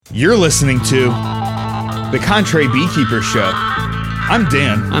You're listening to The Contrary Beekeeper Show. I'm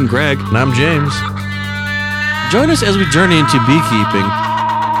Dan. I'm Greg. And I'm James. Join us as we journey into beekeeping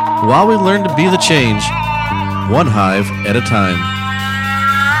while we learn to be the change, one hive at a time.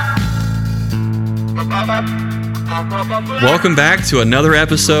 Welcome back to another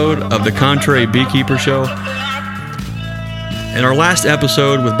episode of The Contrary Beekeeper Show. In our last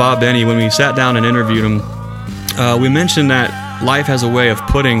episode with Bob Benny, when we sat down and interviewed him, we mentioned that life has a way of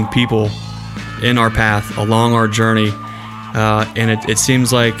putting people in our path along our journey, and it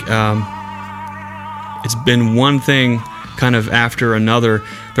seems like it's been one thing kind of after another.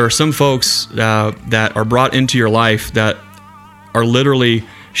 There are some folks that are brought into your life that are literally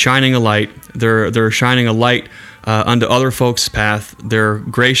shining a light. They're shining a light unto other folks' path. They're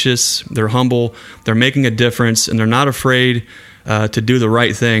gracious, they're humble, they're making a difference, and they're not afraid to do the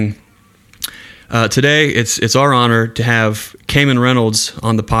right thing. Today, it's our honor to have Kamon Reynolds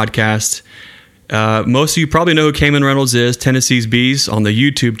on the podcast. Most of you probably know who Kamon Reynolds is, Tennessee's Bees, on the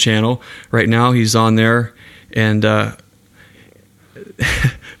YouTube channel. Right now, he's on there. And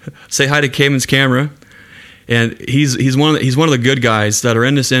say hi to Kamon's camera. And he's one of the good guys that are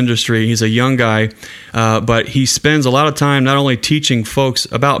in this industry. He's a young guy, but he spends a lot of time not only teaching folks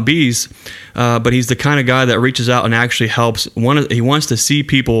about bees, but he's the kind of guy that reaches out and actually helps. He wants to see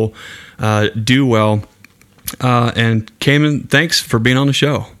people do well. And Kamon, thanks for being on the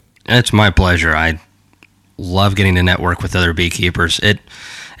show. It's my pleasure. I love getting to network with other beekeepers. It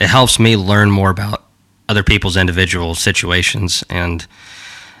helps me learn more about other people's individual situations, and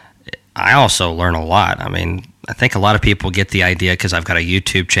I also learn a lot. I mean, I think a lot of people get the idea because I've got a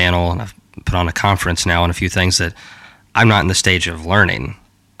YouTube channel and I've put on a conference now and a few things that I'm not in the stage of learning.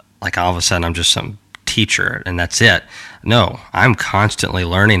 Like all of a sudden I'm just some teacher and that's it. No, I'm constantly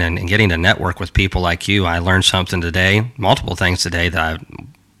learning and getting to network with people like you. I learned something today, multiple things today that I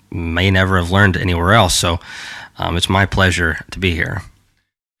may never have learned anywhere else. So it's my pleasure to be here.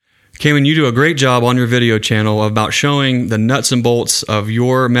 Kamon, you do a great job on your video channel about showing the nuts and bolts of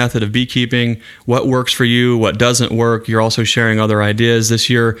your method of beekeeping, what works for you, what doesn't work. You're also sharing other ideas. This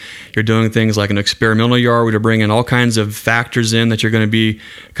year, you're doing things like an experimental yard where you're bringing all kinds of factors in that you're going to be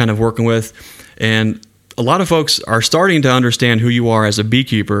kind of working with. And a lot of folks are starting to understand who you are as a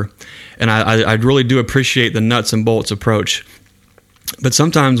beekeeper, and I really do appreciate the nuts and bolts approach. But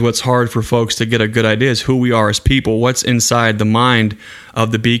sometimes what's hard for folks to get a good idea is who we are as people, what's inside the mind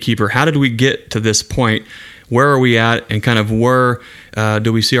of the beekeeper. How did we get to this point? Where are we at? And kind of where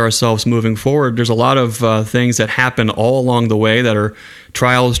do we see ourselves moving forward? There's a lot of things that happen all along the way that are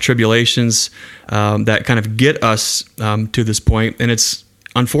trials, tribulations, that kind of get us to this point. And it's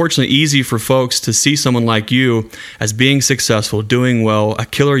unfortunately easy for folks to see someone like you as being successful, doing well, a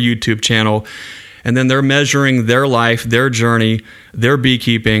killer YouTube channel, and then they're measuring their life, their journey, their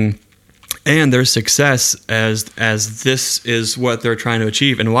beekeeping, and their success as this is what they're trying to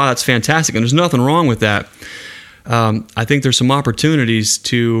achieve. And while that's fantastic, and there's nothing wrong with that, I think there's some opportunities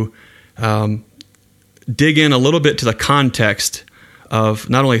to dig in a little bit to the context of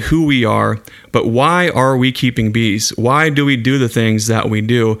not only who we are, but why are we keeping bees? Why do we do the things that we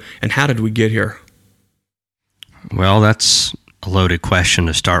do, and how did we get here? Well, that's a loaded question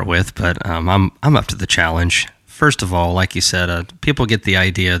to start with, but I'm up to the challenge. First of all, like you said, people get the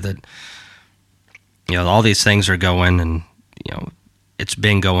idea that all these things are going, and it's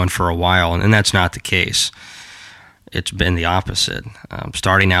been going for a while, and that's not the case. It's been the opposite.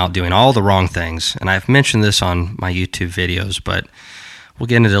 Starting out doing all the wrong things, and I've mentioned this on my YouTube videos, but we'll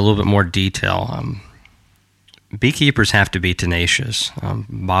get into a little bit more detail. Beekeepers have to be tenacious.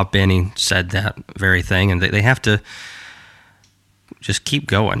 Bob Benny said that very thing, and they have to just keep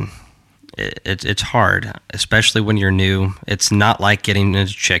going. It's hard, especially when you're new. It's not like getting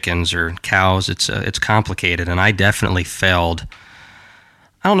into chickens or cows. It's complicated, and I definitely failed.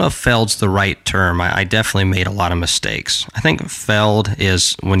 I don't know if failed's the right term. I definitely made a lot of mistakes. I think failed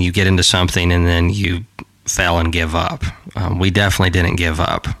is when you get into something and then you fail and give up. We definitely didn't give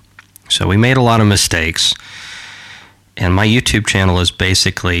up. So we made a lot of mistakes, and my YouTube channel is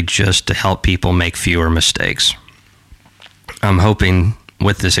basically just to help people make fewer mistakes. I'm hoping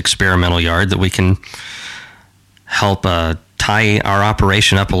with this experimental yard that we can help tie our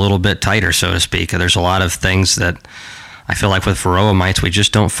operation up a little bit tighter, so to speak. There's a lot of things that I feel like with varroa mites we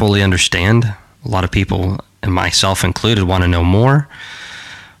just don't fully understand. A lot of people, and myself included, want to know more.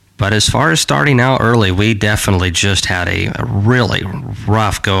 But as far as starting out early, we definitely just had a really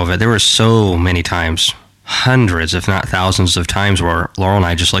rough go of it. There were so many times, hundreds if not thousands of times, where Laurel and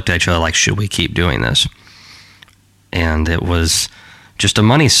I just looked at each other like, should we keep doing this? And it was just a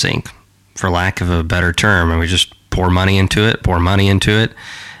money sink, for lack of a better term. And we just pour money into it,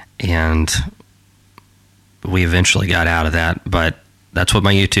 and we eventually got out of that. But that's what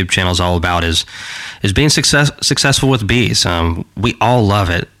my YouTube channel is all about, is being successful with bees. We all love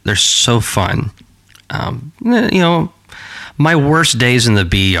it. They're so fun. My worst days in the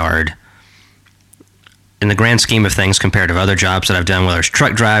bee yard, in the grand scheme of things, compared to other jobs that I've done, whether it's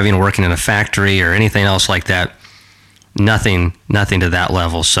truck driving, working in a factory, or anything else like that, nothing to that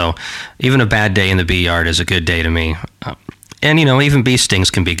level. So even a bad day in the bee yard is a good day to me. And, even bee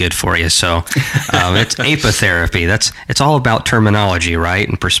stings can be good for you. So it's apitherapy. It's all about terminology, right,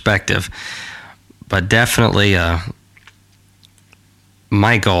 and perspective. But definitely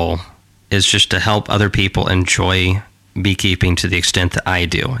my goal is just to help other people enjoy beekeeping to the extent that I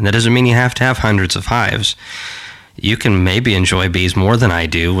do. And that doesn't mean you have to have hundreds of hives. You can maybe enjoy bees more than I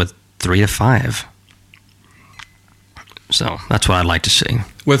do with 3 to 5. So that's what I'd like to see.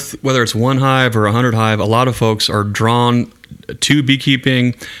 With whether it's 1 hive or 100 hive, a lot of folks are drawn to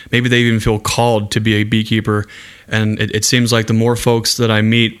beekeeping. Maybe they even feel called to be a beekeeper. And it seems like the more folks that I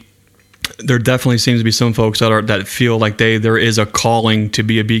meet, there definitely seems to be some folks that feel like there is a calling to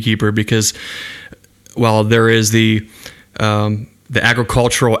be a beekeeper, because while there is the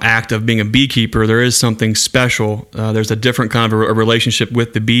agricultural act of being a beekeeper, there is something special. There's a different kind of a relationship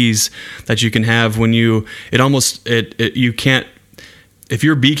with the bees that you can have when you can't, if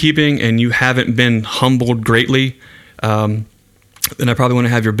you're beekeeping and you haven't been humbled greatly, then I probably want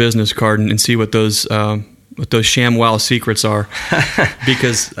to have your business card and see what those ShamWow secrets are,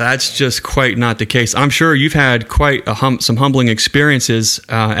 because that's just quite not the case. I'm sure you've had quite some humbling experiences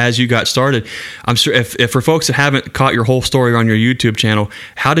as you got started. I'm sure if for folks that haven't caught your whole story on your YouTube channel,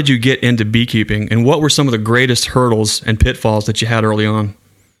 how did you get into beekeeping, and what were some of the greatest hurdles and pitfalls that you had early on?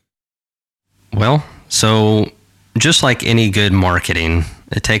 Well, so just like any good marketing,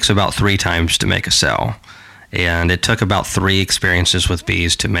 it takes about 3 times to make a sale. And it took about 3 experiences with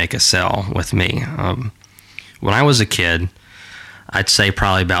bees to make a sale with me. When I was a kid, I'd say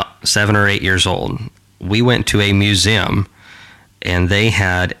probably about 7 or 8 years old, we went to a museum, and they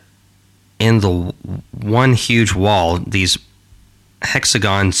had in the one huge wall these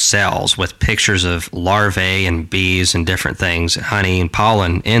hexagon cells with pictures of larvae and bees and different things, honey and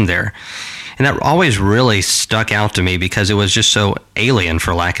pollen in there. And that always really stuck out to me because it was just so alien,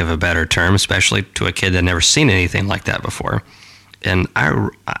 for lack of a better term, especially to a kid that had never seen anything like that before. And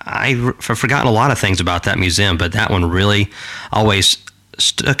I've forgotten a lot of things about that museum, but that one really always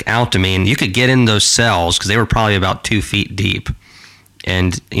stuck out to me. And you could get in those cells because they were probably about 2 feet deep.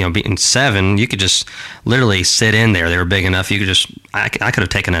 And, being 7, you could just literally sit in there. They were big enough. I could have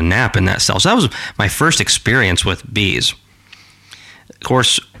taken a nap in that cell. So that was my first experience with bees. Of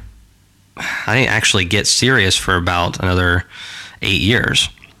course, I didn't actually get serious for about another 8 years.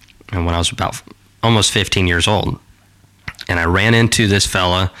 And when I was about almost 15 years old. And I ran into this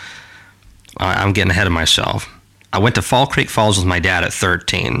fella. I'm getting ahead of myself. I went to Fall Creek Falls with my dad at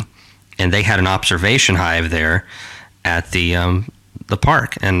 13, and they had an observation hive there at the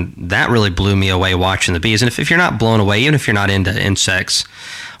park, and that really blew me away watching the bees. And if you're not blown away, even if you're not into insects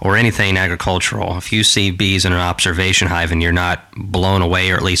or anything agricultural, if you see bees in an observation hive and you're not blown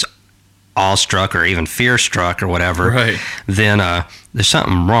away, or at least awestruck or even fear-struck or whatever, right, then there's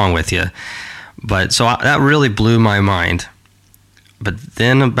something wrong with you. But so that really blew my mind. But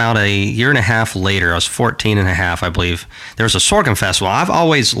then about a year and a half later, I was 14 and a half, I believe, there was a sorghum festival. I've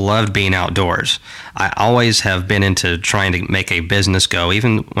always loved being outdoors. I always have been into trying to make a business go,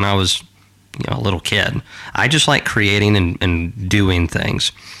 even when I was a little kid. I just like creating and doing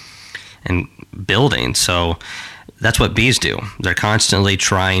things and building. So that's what bees do. They're constantly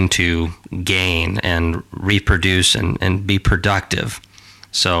trying to gain and reproduce and be productive.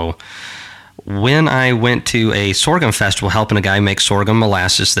 So when I went to a sorghum festival helping a guy make sorghum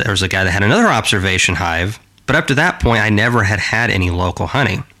molasses, there was a guy that had another observation hive. But up to that point, I never had any local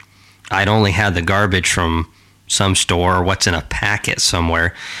honey. I'd only had the garbage from some store or what's in a packet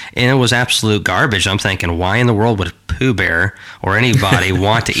somewhere. And it was absolute garbage. I'm thinking, why in the world would Pooh Bear or anybody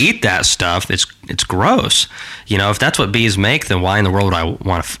want to eat that stuff? It's gross. If that's what bees make, then why in the world would I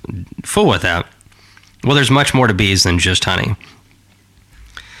want to fool with that? Well, there's much more to bees than just honey.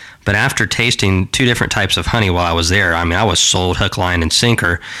 But after tasting 2 different types of honey while I was there, I was sold hook, line, and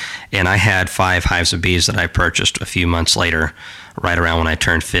sinker, and I had 5 hives of bees that I purchased a few months later, right around when I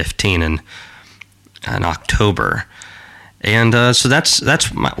turned 15 in October. And so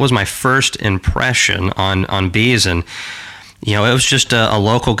was my first impression on bees, and it was just a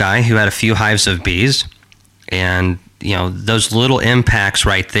local guy who had a few hives of bees, and those little impacts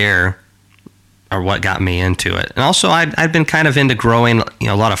right there are what got me into it. And also, I'd been kind of into growing,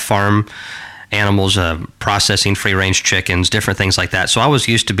 a lot of farm animals, processing free-range chickens, different things like that. So I was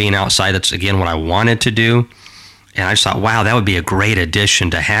used to being outside. That's, again, what I wanted to do. And I just thought, wow, that would be a great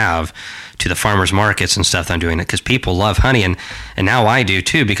addition to have to the farmers markets and stuff that I'm doing, because people love honey. And now I do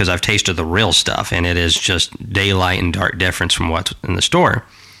too, because I've tasted the real stuff, and it is just daylight and dark difference from what's in the store.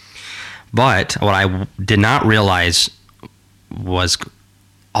 But what I did not realize was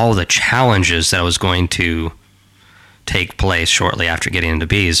all the challenges that was going to take place shortly after getting into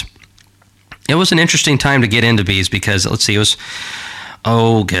bees. It was an interesting time to get into bees because, let's see, it was,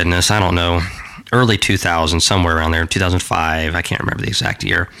 oh goodness, I don't know, early 2000s, somewhere around there, 2005, I can't remember the exact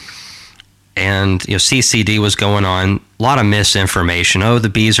year. And CCD was going on, a lot of misinformation. Oh, the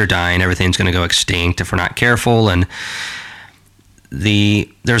bees are dying, everything's going to go extinct if we're not careful. And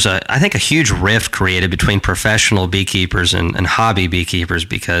there's I think a huge rift created between professional beekeepers and hobby beekeepers,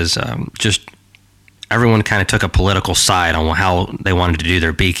 because just everyone kind of took a political side on how they wanted to do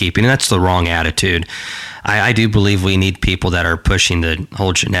their beekeeping, and that's the wrong attitude. I do believe we need people that are pushing the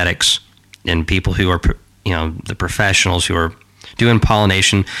whole genetics, and people who are, the professionals who are doing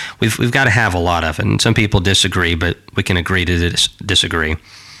pollination. We've got to have a lot of it, and some people disagree, but we can agree to disagree.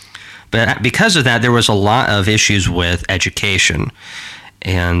 But because of that, there was a lot of issues with education,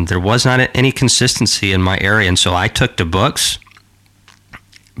 and there was not any consistency in my area, and so I took to books.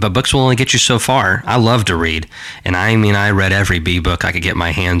 But books will only get you so far. I love to read, and I read every bee book I could get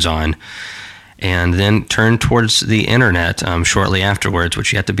my hands on, and then turned towards the internet shortly afterwards,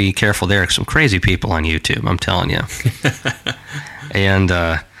 which you have to be careful there. Some crazy people on YouTube, I'm telling you. And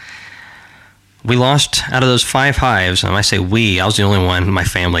we lost, out of those 5 hives, I say we, I was the only one in my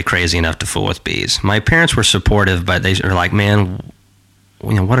family crazy enough to fool with bees. My parents were supportive, but they were like, man,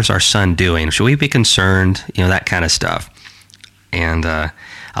 what is our son doing? Should we be concerned? That kind of stuff. And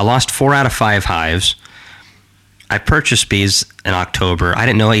I lost 4 out of 5 hives. I purchased bees in October. I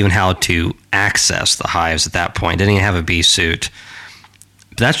didn't know even how to access the hives at that point. Didn't even have a bee suit.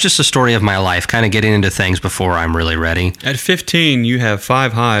 But that's just the story of my life, kind of getting into things before I'm really ready. At 15, you have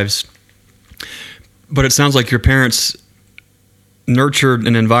 5 hives, but it sounds like your parents nurtured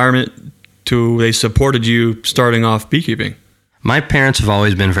an environment they supported you starting off beekeeping. My parents have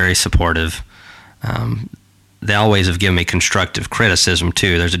always been very supportive. They always have given me constructive criticism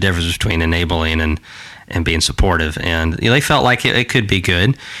too. There's a difference between enabling and being supportive, and they felt like it could be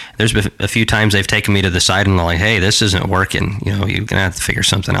good. There's been a few times they've taken me to the side and they're like, hey, this isn't working, you're gonna have to figure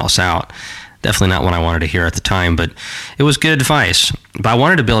something else out. Definitely not what I wanted to hear at the time, but it was good advice. But I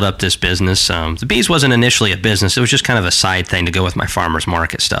wanted to build up this business. The bees wasn't initially a business. It was just kind of a side thing to go with my farmer's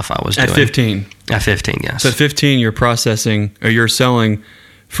market stuff I was doing. At 15? At 15, yes. So at 15, you're selling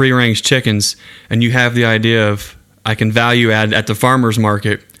free-range chickens, and you have the idea of, I can value add at the farmer's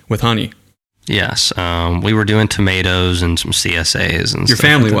market with honey. Yes. We were doing tomatoes and some CSAs. And your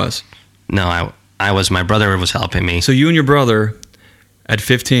family was? No, I was. My brother was helping me. So you and your brother at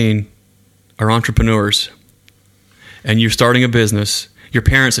 15 are entrepreneurs, and you're starting a business. Your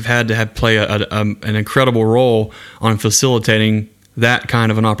parents have had to play an incredible role on facilitating that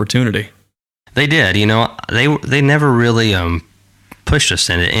kind of an opportunity. They did. They never really pushed us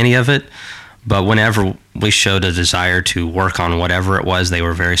into any of it, but whenever we showed a desire to work on whatever it was, they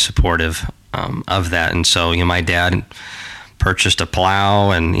were very supportive of that. And so, my dad purchased a plow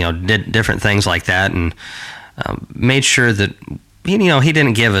and did different things like that, and made sure that he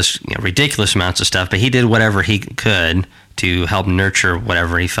didn't give us ridiculous amounts of stuff, but he did whatever he could to help nurture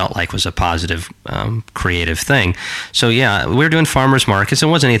whatever he felt like was a positive, creative thing. So yeah, we were doing farmers markets. It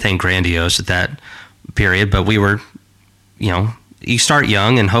wasn't anything grandiose at that period, but we were, you start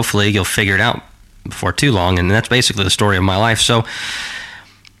young and hopefully you'll figure it out before too long. And that's basically the story of my life. So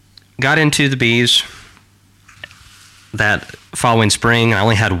got into the bees that following spring. I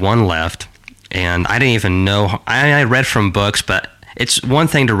only had 1 left. And I didn't even know, I read from books, but it's one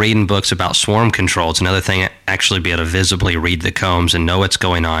thing to read in books about swarm control. It's another thing to actually be able to visibly read the combs and know what's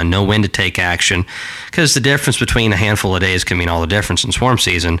going on, know when to take action, because the difference between a handful of days can mean all the difference in swarm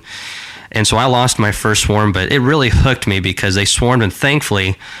season. And so I lost my first swarm, but it really hooked me because they swarmed and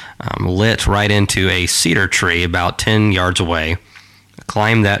thankfully lit right into a cedar tree about 10 yards away. I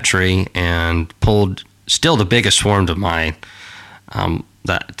climbed that tree and pulled still the biggest swarm of mine.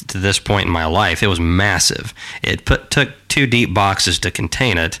 That to this point in my life. It was massive. It took 2 deep boxes to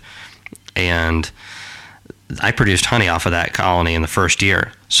contain it, and I produced honey off of that colony in the first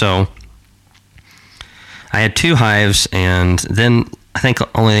year. So I had 2 hives, and then I think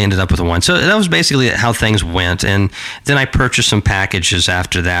only ended up with 1. So that was basically how things went. And then I purchased some packages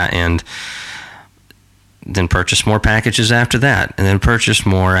after that, and then purchased more packages after that, and then purchased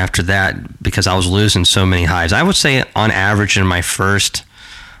more after that because I was losing so many hives. I would say on average in my first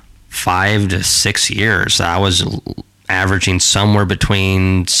 5 to 6 years, I was averaging somewhere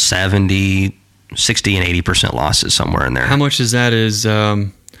between 60 and 80% losses, somewhere in there. How much is that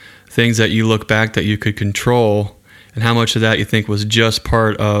things that you look back that you could control, and how much of that you think was just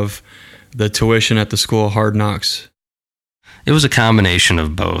part of the tuition at the school of hard knocks? It was a combination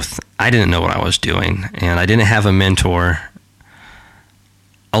of both. I didn't know what I was doing, and I didn't have a mentor.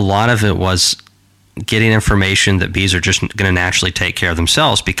 A lot of it was getting information that bees are just going to naturally take care of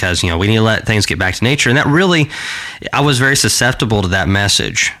themselves, because, we need to let things get back to nature. And that really, I was very susceptible to that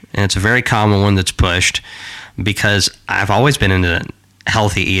message. And it's a very common one that's pushed, because I've always been into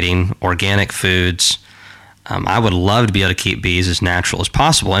healthy eating, organic foods. I would love to be able to keep bees as natural as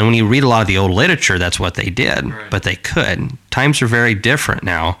possible. And when you read a lot of the old literature, that's what they did. Right. But they could. Times are very different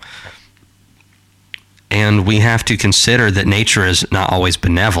now. And we have to consider that nature is not always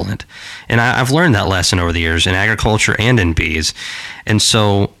benevolent. And I've learned that lesson over the years in agriculture and in bees. And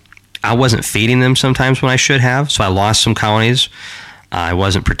so I wasn't feeding them sometimes when I should have. So I lost some colonies. I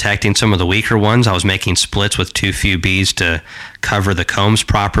wasn't protecting some of the weaker ones. I was making splits with too few bees to cover the combs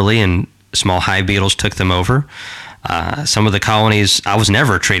properly, and small hive beetles took them over. Some of the colonies, I was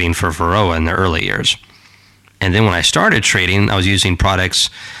never treating for varroa in the early years. And then when I started treating, I was using products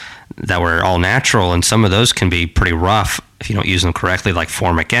that were all natural, and some of those can be pretty rough if you don't use them correctly, like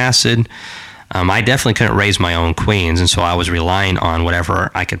formic acid. I definitely couldn't raise my own queens, and so I was relying on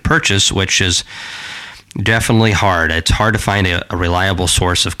whatever I could purchase, which is definitely hard. It's hard to find a reliable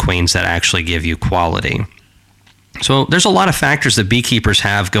source of queens that actually give you quality. So there's a lot of factors that beekeepers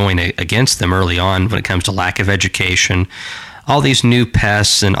have going against them early on when it comes to lack of education, all these new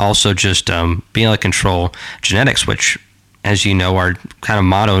pests, and also just being able to control genetics, which, as you know, our kind of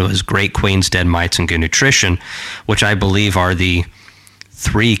motto is great queens, dead mites, and good nutrition, which I believe are the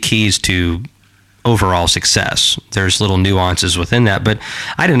 3 keys to overall success. There's little nuances within that, but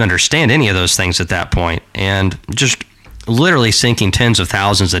I didn't understand any of those things at that point, and just literally sinking tens of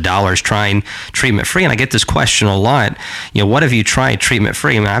thousands of dollars trying treatment-free. And I get this question a lot, what have you tried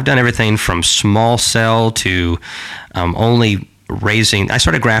treatment-free? I mean, I've done everything from small cell to only raising. I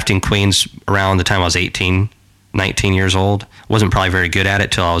started grafting queens around the time I was 18, 19 years old. Wasn't probably very good at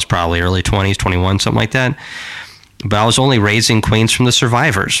it till I was probably early 20s, 21, something like that. But I was only raising queens from the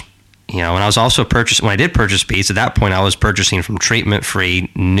survivors. And I was also when I did purchase bees, at that point I was purchasing from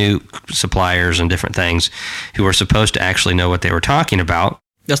treatment-free new suppliers and different things who were supposed to actually know what they were talking about.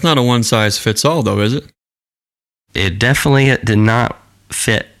 That's not a one-size-fits-all, though, is it? It definitely did not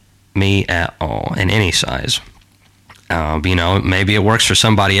fit me at all in any size. Maybe it works for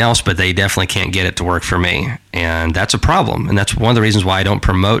somebody else, but they definitely can't get it to work for me. And that's a problem. And that's one of the reasons why I don't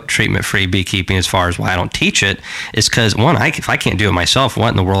promote treatment-free beekeeping, as far as why I don't teach it, is because, one, if I can't do it myself, what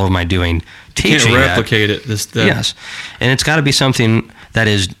in the world am I doing teaching? You can't replicate it. Yes. And it's got to be something that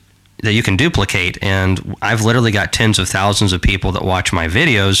you can duplicate. And I've literally got tens of thousands of people that watch my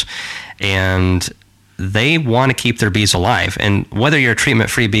videos, and they want to keep their bees alive. And whether you're a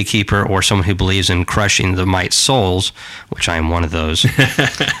treatment-free beekeeper or someone who believes in crushing the mite souls, which I am one of those,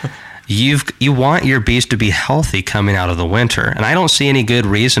 you want your bees to be healthy coming out of the winter. And I don't see any good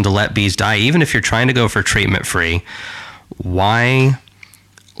reason to let bees die. Even if you're trying to go for treatment-free, why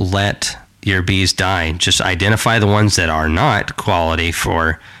let your bees die? Just identify the ones that are not quality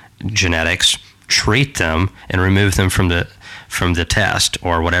for genetics, treat them, and remove them from the test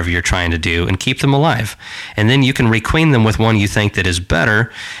or whatever you're trying to do, and keep them alive. And then you can requeen them with one you think that is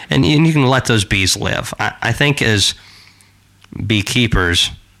better, and you can let those bees live. I think as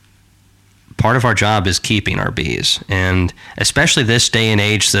beekeepers, part of our job is keeping our bees. And especially this day and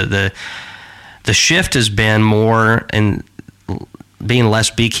age, the shift has been more in being less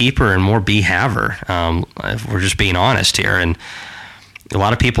beekeeper and more bee haver. If we're just being honest here. And a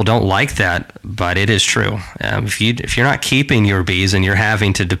lot of people don't like that, but it is true. If you're not keeping your bees and you're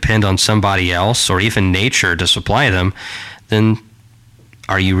having to depend on somebody else or even nature to supply them, then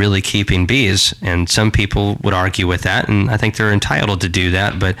are you really keeping bees? And some people would argue with that, and I think they're entitled to do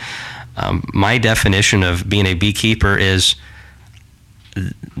that. But my definition of being a beekeeper is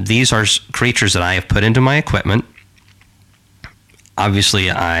these are creatures that I have put into my equipment.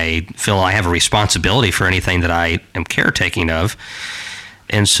 Obviously, I feel I have a responsibility for anything that I am caretaking of.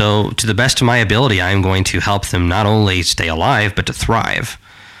 And so, to the best of my ability, I am going to help them not only stay alive, but to thrive,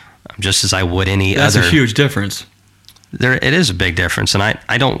 just as I would any other. That's a huge difference. It is a big difference. And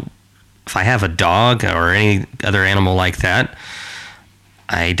I don't, if I have a dog or any other animal like that,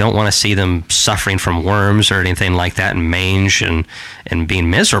 I don't want to see them suffering from worms or anything like that, and mange and being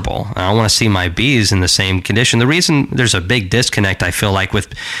miserable. I want to see my bees in the same condition. The reason there's a big disconnect, I feel like,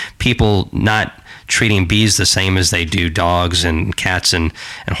 with people not treating bees the same as they do dogs and cats and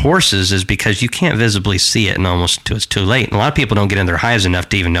horses is because you can't visibly see it and almost until it's too late. And a lot of people don't get in their hives enough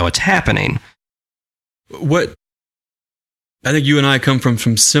to even know it's happening. I think you and I come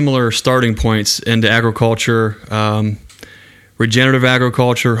from similar starting points into agriculture, regenerative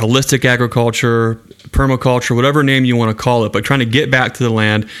agriculture, holistic agriculture, permaculture, whatever name you want to call it, but trying to get back to the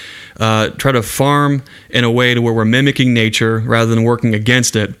land, try to farm in a way to where we're mimicking nature rather than working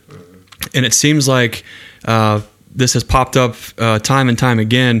against it. And it seems like this has popped up time and time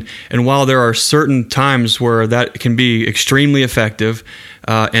again. And while there are certain times where that can be extremely effective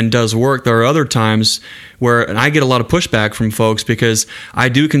and does work, there are other times where, and I get a lot of pushback from folks because I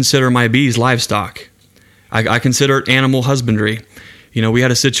do consider my bees livestock. I consider it animal husbandry. You know, we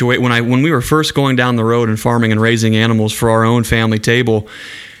had a situation when we were first going down the road and farming and raising animals for our own family table.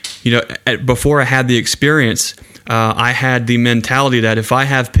 You know, before I had the experience, I had the mentality that if I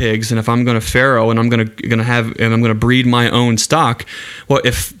have pigs and if I'm going to farrow and I'm going to breed my own stock, well,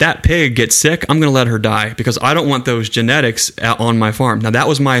 if that pig gets sick, I'm going to let her die because I don't want those genetics on my farm. Now, that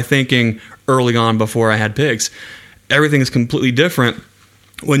was my thinking early on before I had pigs. Everything is completely different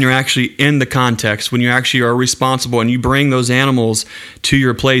when you're actually in the context, when you actually are responsible and you bring those animals to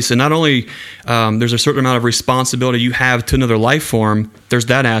your place. And not only there's a certain amount of responsibility you have to another life form, there's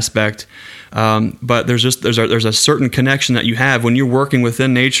that aspect, but there's a certain connection that you have when you're working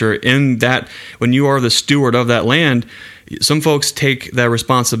within nature. In that, when you are the steward of that land, some folks take that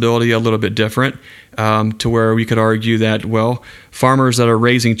responsibility a little bit different, to where we could argue that, well, farmers that are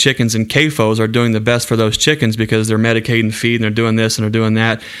raising chickens in CAFOs are doing the best for those chickens because they're medicating feed and they're doing this and they're doing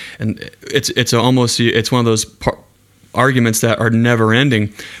that. And it's one of those arguments that are never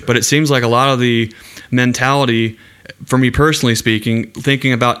ending. But it seems like a lot of the mentality, for me personally speaking,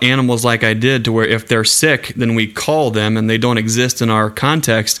 thinking about animals like I did, to where if they're sick, then we call them and they don't exist in our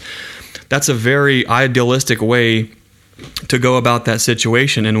context. That's a very idealistic way to go about that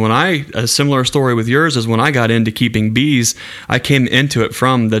situation. And a similar story with yours is when I got into keeping bees, I came into it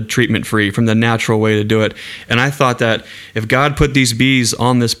from the treatment free, from the natural way to do it. And I thought that if God put these bees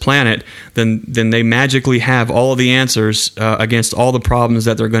on this planet, then they magically have all the answers against all the problems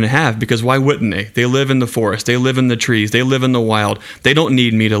that they're going to have. Because why wouldn't they? They live in the forest. They live in the trees. They live in the wild. They don't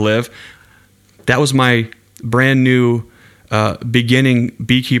need me to live. That was my brand new beginning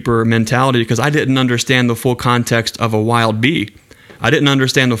beekeeper mentality, because I didn't understand the full context of a wild bee. I didn't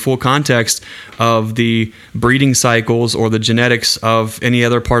understand the full context of the breeding cycles or the genetics of any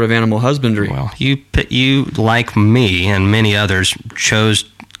other part of animal husbandry. Well, you like me and many others chose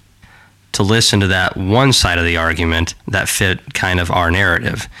to listen to that one side of the argument that fit kind of our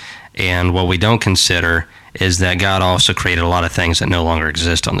narrative. And what we don't consider is that God also created a lot of things that no longer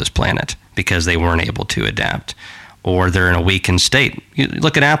exist on this planet because they weren't able to adapt, or they're in a weakened state. You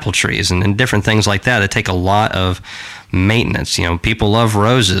look at apple trees and different things like that take a lot of maintenance. You know, people love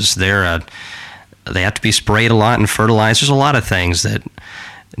roses. They have to be sprayed a lot and fertilized. There's a lot of things that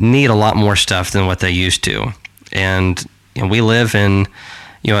need a lot more stuff than what they used to. And we live in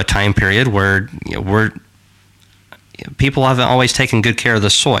a time period where people haven't always taken good care of the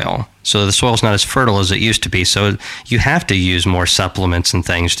soil. So the soil's not as fertile as it used to be. So you have to use more supplements and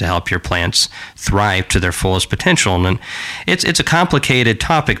things to help your plants thrive to their fullest potential. And it's a complicated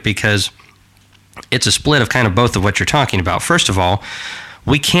topic because it's a split of kind of both of what you're talking about. First of all,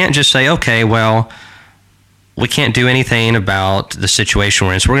 we can't just say, okay, well, we can't do anything about the situation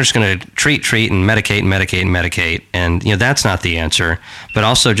we're in, so we're just going to treat and medicate. And that's not the answer. But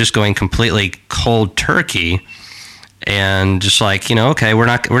also just going completely cold turkey and just like, okay, we're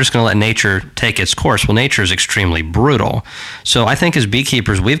just going to let nature take its course. Well, nature is extremely brutal. So I think as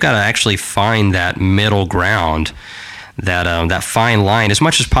beekeepers, we've got to actually find that middle ground, that fine line as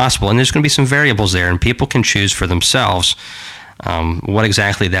much as possible. And there's going to be some variables there, and people can choose for themselves what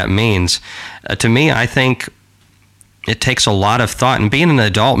exactly that means. To me, I think it takes a lot of thought. And being an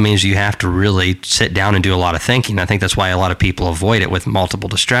adult means you have to really sit down and do a lot of thinking. I think that's why a lot of people avoid it with multiple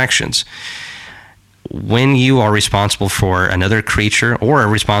distractions. When you are responsible for another creature or are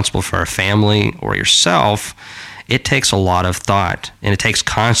responsible for a family or yourself, it takes a lot of thought, and it takes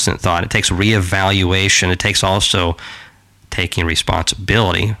constant thought. It takes reevaluation. It takes also taking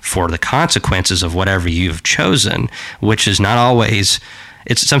responsibility for the consequences of whatever you've chosen, which is not always,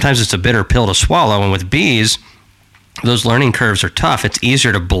 sometimes it's a bitter pill to swallow. And with bees, those learning curves are tough. It's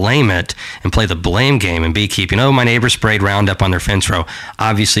easier to blame it and play the blame game in beekeeping. Oh, my neighbor sprayed Roundup on their fence row.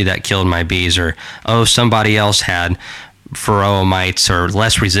 Obviously, that killed my bees. Or, oh, somebody else had varroa mites or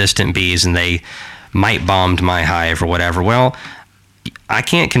less resistant bees, and they mite bombed my hive or whatever. Well, I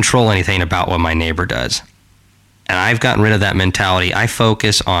can't control anything about what my neighbor does. And I've gotten rid of that mentality. I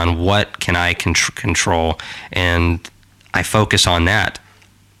focus on what can I control, and I focus on that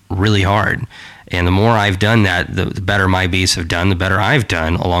really hard. And the more I've done that, the better my bees have done, the better I've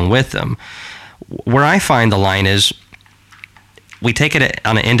done along with them. Where I find the line is, we take it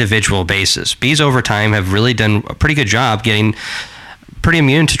on an individual basis. Bees over time have really done a pretty good job getting pretty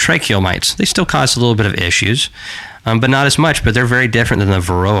immune to tracheal mites. They still cause a little bit of issues, but not as much, but they're very different than the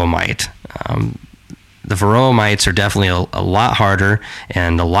varroa mite. The varroa mites are definitely a lot harder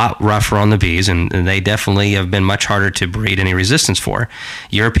and a lot rougher on the bees, and they definitely have been much harder to breed any resistance for.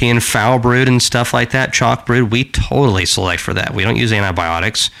 European foul brood and stuff like that, chalk brood, we totally select for that. We don't use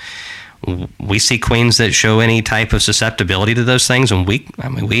antibiotics. We see queens that show any type of susceptibility to those things, and we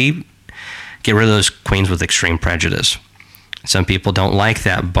get rid of those queens with extreme prejudice. Some people don't like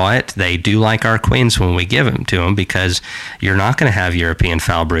that, but they do like our queens when we give them to them, because you're not going to have European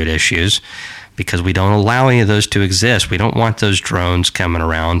foul brood issues, because we don't allow any of those to exist. We don't want those drones coming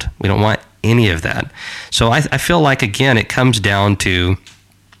around. We don't want any of that. So I feel like, again, it comes down to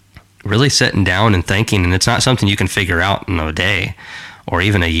really sitting down and thinking, and it's not something you can figure out in a day or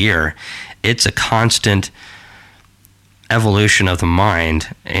even a year. It's a constant evolution of the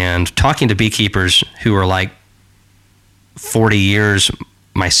mind. And talking to beekeepers who are like 40 years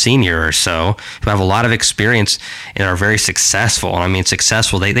my senior or so, who have a lot of experience and are very successful, and I mean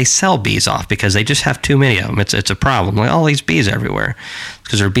successful, they sell bees off because they just have too many of them. It's a problem. Like, all these bees everywhere,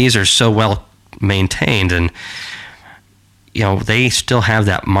 because their bees are so well maintained, and they still have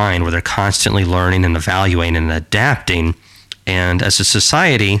that mind where they're constantly learning and evaluating and adapting. And as a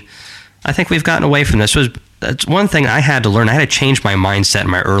society, I think we've gotten away from this. That's one thing I had to learn. I had to change my mindset in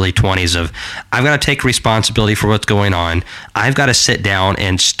my early 20s of, I've got to take responsibility for what's going on. I've got to sit down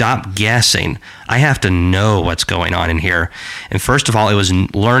and stop guessing. I have to know what's going on in here. And first of all, it was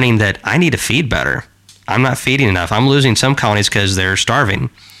learning that I need to feed better. I'm not feeding enough. I'm losing some colonies because they're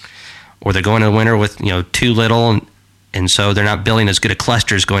starving, or they're going into winter with too little, and so they're not building as good a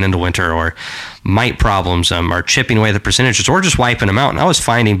clusters going into winter, or mite problems are chipping away the percentages, or just wiping them out. And I was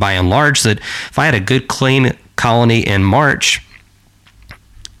finding, by and large, that if I had a good, clean colony in March,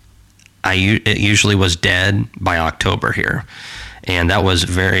 it usually was dead by October here. And that was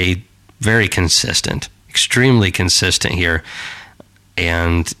very, very consistent, extremely consistent here.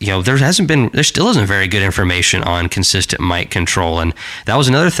 And, there still isn't very good information on consistent mite control. And that was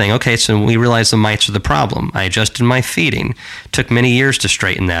another thing. Okay, so we realized the mites are the problem. I adjusted my feeding. It took many years to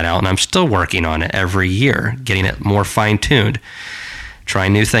straighten that out, and I'm still working on it every year, getting it more fine-tuned,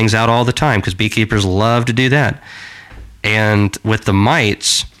 trying new things out all the time, because beekeepers love to do that. And with the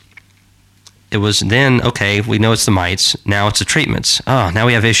mites, it was then, okay, we know it's the mites. Now it's the treatments. Oh, now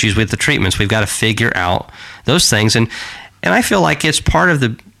we have issues with the treatments. We've got to figure out those things. And I feel like it's part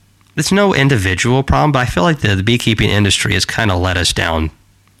of it's no individual problem, but I feel like the beekeeping industry has kind of let us down.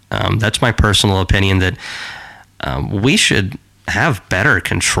 That's my personal opinion, that we should have better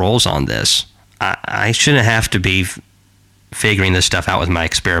controls on this. I shouldn't have to be figuring this stuff out with my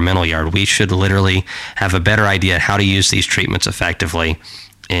experimental yard. We should literally have a better idea how to use these treatments effectively,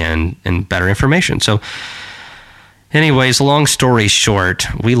 and better information. So anyways, long story short,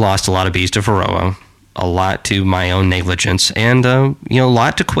 we lost a lot of bees to varroa, a lot to my own negligence, and a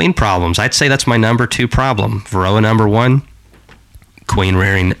lot to queen problems. I'd say that's my number 2 problem. Varroa number 1, queen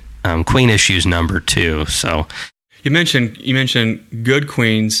rearing, queen issues number 2. So you mentioned good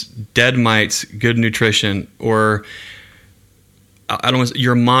queens, dead mites, good nutrition, or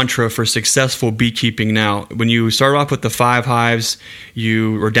your mantra for successful beekeeping now. When you started off with the 5 hives,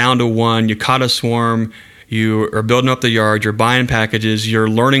 you were down to 1, you caught a swarm, you are building up the yard, you're buying packages, you're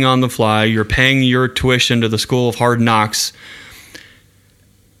learning on the fly, you're paying your tuition to the School of Hard Knocks.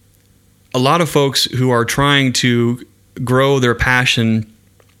 A lot of folks who are trying to grow their passion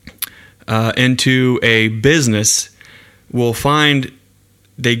into a business will find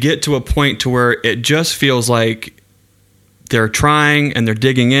they get to a point to where it just feels like they're trying and they're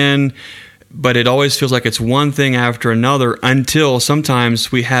digging in, but it always feels like it's one thing after another, until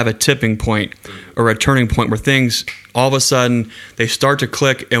sometimes we have a tipping point or a turning point where things, all of a sudden, they start to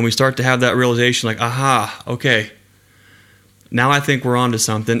click, and we start to have that realization like, aha, okay, now I think we're on to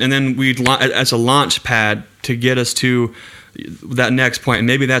something. And then as a launch pad to get us to that next point. And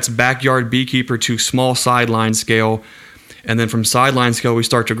maybe that's backyard beekeeper to small sideline scale. And then from sideline scale, we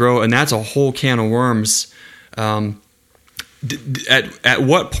start to grow, and that's a whole can of worms. At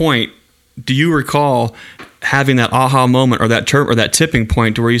what point do you recall having that aha moment or that tipping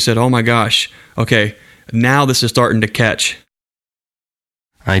point to where you said, "Oh my gosh, okay, now this is starting to catch"?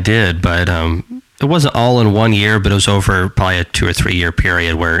 I did, but it wasn't all in one year, but it was over probably a 2 or 3 year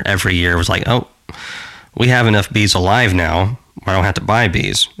period where every year was like, "Oh, we have enough bees alive now. I don't have to buy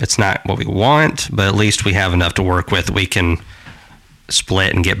bees. It's not what we want, but at least we have enough to work with. We can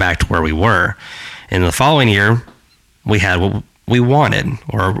split and get back to where we were. In the following year, we had what we wanted,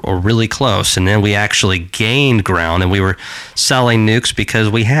 or really close, and then we actually gained ground, and we were selling nukes because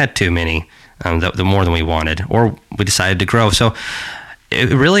we had too many, the more than we wanted, or we decided to grow. So it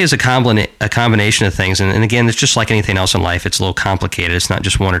really is a combination of things, and again, it's just like anything else in life. It's a little complicated. It's not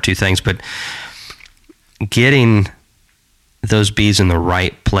just one or two things, but getting those bees in the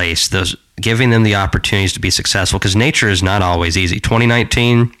right place, giving them the opportunities to be successful, because nature is not always easy.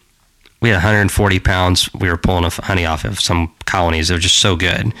 2019, we had 140 pounds. We were pulling honey off of some colonies. They were just so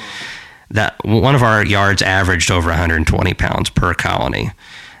good that one of our yards averaged over 120 pounds per colony.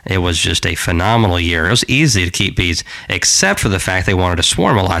 It was just a phenomenal year. It was easy to keep bees, except for the fact they wanted to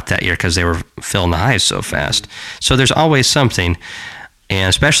swarm a lot that year because they were filling the hives so fast. So there's always something, and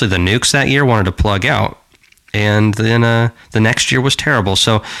especially the nukes that year wanted to plug out. And then the next year was terrible.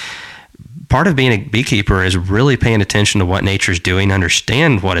 So part of being a beekeeper is really paying attention to what nature's doing,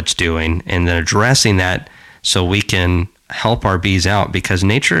 understand what it's doing, and then addressing that so we can help our bees out, because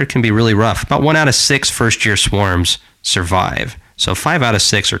nature can be really rough. About 1 out of 6 first-year swarms survive. So 5 out of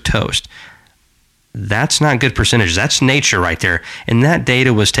 6 are toast. That's not good percentages. That's nature right there. And that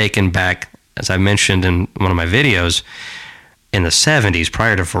data was taken back, as I mentioned in one of my videos, in the 70s,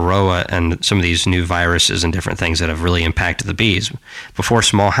 prior to Varroa and some of these new viruses and different things that have really impacted the bees, before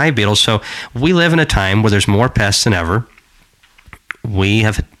small hive beetles. So we live in a time where there's more pests than ever. We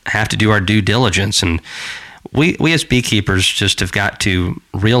have to do our due diligence, and we as beekeepers just have got to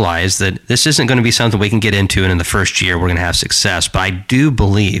realize that this isn't going to be something we can get into and in the first year we're going to have success. But I do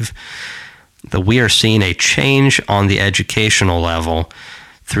believe that we are seeing a change on the educational level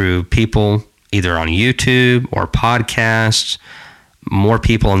through people either on YouTube or podcasts, more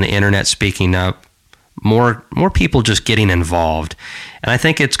people on the internet speaking up, more people just getting involved. And I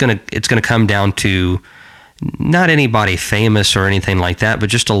think it's gonna come down to not anybody famous or anything like that, but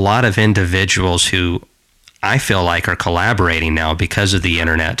just a lot of individuals who I feel like are collaborating now because of the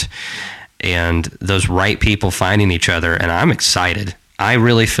internet, and those right people finding each other. And I'm excited. I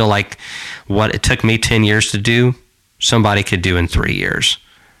really feel like what it took me 10 years to do, somebody could do in 3 years.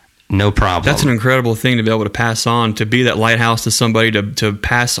 No problem. That's an incredible thing to be able to pass on, to be that lighthouse to somebody, to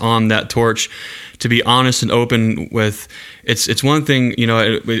pass on that torch, to be honest and open with. It's one thing,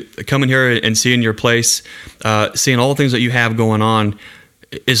 coming here and seeing your place, seeing all the things that you have going on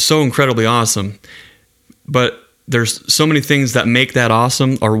is so incredibly awesome. But there's so many things that make that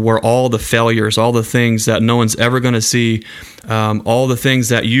awesome, or where all the failures, all the things that no one's ever going to see, all the things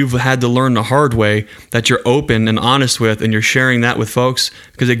that you've had to learn the hard way, that you're open and honest with, and you're sharing that with folks,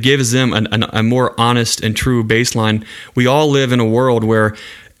 because it gives them a more honest and true baseline. We all live in a world where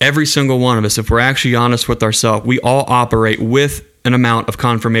every single one of us, if we're actually honest with ourselves, we all operate with an amount of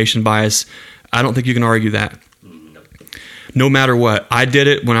confirmation bias. I don't think you can argue that. No matter what. I did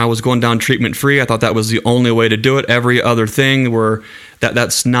it when I was going down treatment free. I thought that was the only way to do it. Every other thing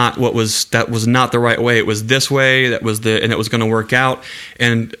that was not the right way. It was this way, and it was going to work out.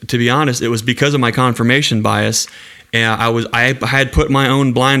 And to be honest, it was because of my confirmation bias. And I had put my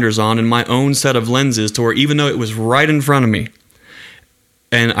own blinders on and my own set of lenses to where, even though it was right in front of me,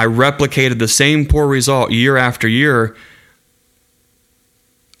 and I replicated the same poor result year after year,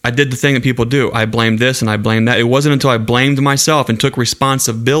 I did the thing that people do. I blamed this and I blamed that. It wasn't until I blamed myself and took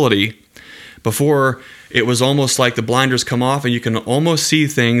responsibility before it was almost like the blinders come off and you can almost see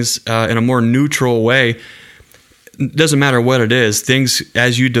things in a more neutral way. It doesn't matter what it is. Things,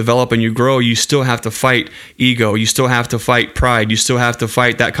 as you develop and you grow, you still have to fight ego. You still have to fight pride. You still have to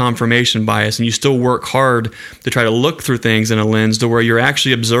fight that confirmation bias. And you still work hard to try to look through things in a lens to where you're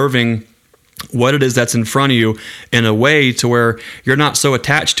actually observing what it is that's in front of you in a way to where you're not so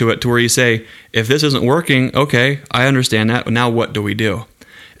attached to it, to where you say, if this isn't working, okay, I understand that. Now what do we do?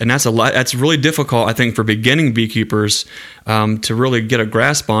 And that's really difficult, I think, for beginning beekeepers to really get a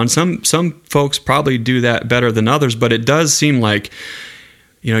grasp on. Some folks probably do that better than others, but it does seem like,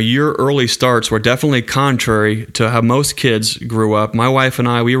 your early starts were definitely contrary to how most kids grew up. My wife and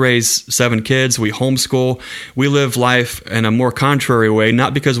I, we raised 7 kids. We homeschool. We live life in a more contrary way,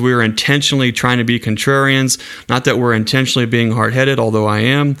 not because we were intentionally trying to be contrarians, not that we're intentionally being hard-headed, although I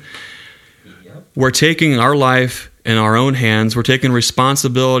am. Yep. We're taking our life in our own hands. We're taking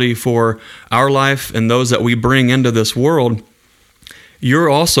responsibility for our life and those that we bring into this world. You're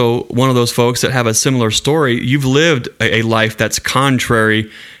also one of those folks that have a similar story. You've lived a life that's contrary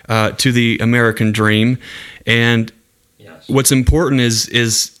to the American dream. And yes, what's important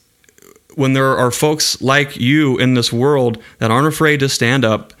is when there are folks like you in this world that aren't afraid to stand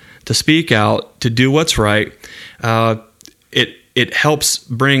up, to speak out, to do what's right. It helps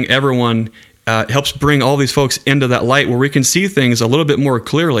bring everyone, helps bring all these folks into that light where we can see things a little bit more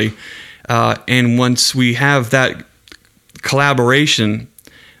clearly. And once we have that collaboration,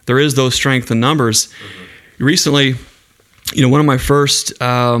 there is those strength in numbers. Mm-hmm. Recently, one of my first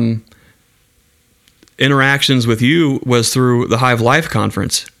interactions with you was through the Hive Life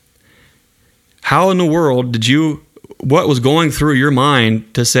Conference. How in the world what was going through your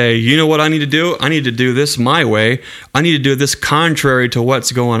mind to say, you know what I need to do? I need to do this my way. I need to do this contrary to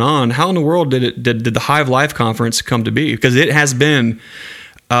what's going on. How in the world did the Hive Life Conference come to be? Because it has been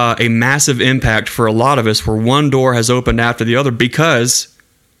a massive impact for a lot of us, where one door has opened after the other because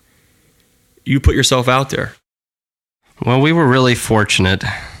you put yourself out there. Well, we were really fortunate,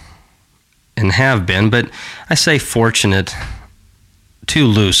 and have been, but I say fortunate too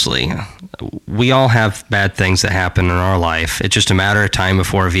loosely. We all have bad things that happen in our life. It's just a matter of time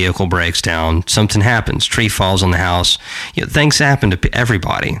before a vehicle breaks down. Something happens. Tree falls on the house. Things happen to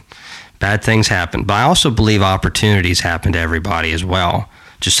everybody. Bad things happen. But I also believe opportunities happen to everybody as well.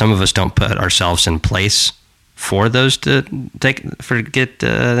 Just some of us don't put ourselves in place for those to get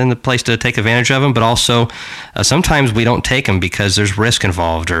in the place to take advantage of them. But also, sometimes we don't take them because there's risk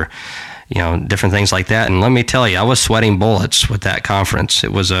involved, or different things like that. And let me tell you, I was sweating bullets with that conference.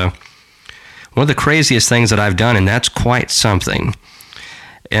 It was one of the craziest things that I've done, and that's quite something.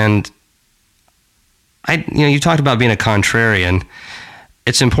 And you talked about being a contrarian.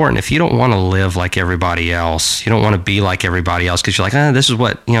 It's important. If you don't want to live like everybody else, you don't want to be like everybody else, because you're like, this is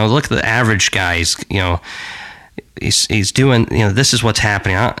what, look at the average guys, he's doing, this is what's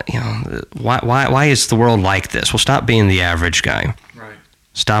happening. Why is the world like this? Well, stop being the average guy.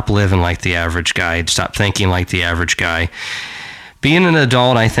 Stop living like the average guy. Stop thinking like the average guy. Being an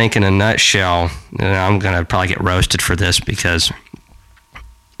adult, I think, in a nutshell, and I'm going to probably get roasted for this because,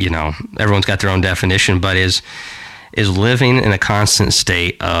 everyone's got their own definition, but is living in a constant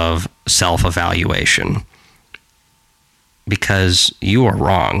state of self-evaluation. Because you are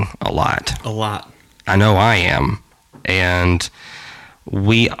wrong a lot. A lot. I know I am. And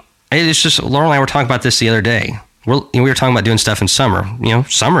it's just, Laura and I were talking about this the other day. We were talking about doing stuff in summer.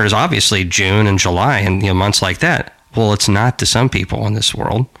 Summer is obviously June and July and months like that. Well, it's not to some people in this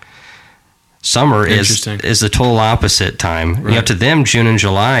world. Summer is the total opposite time. Right. To them, June and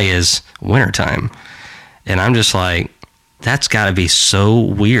July is wintertime. And I'm just like, that's got to be so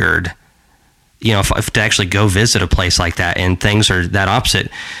weird. If to actually go visit a place like that and things are that opposite.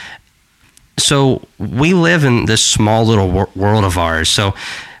 So we live in this small little world of ours. So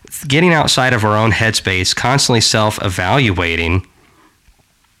getting outside of our own headspace, constantly self-evaluating,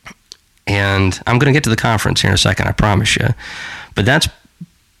 and I'm going to get to the conference here in a second, I promise you, but that's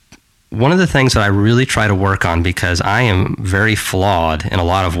one of the things that I really try to work on, because I am very flawed in a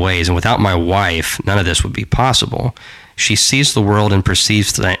lot of ways, and without my wife, none of this would be possible. She sees the world and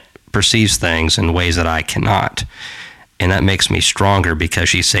perceives things in ways that I cannot, and that makes me stronger because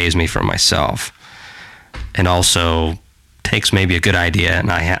she saves me from myself, and also takes maybe a good idea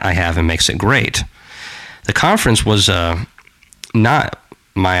and I have and makes it great. The conference was not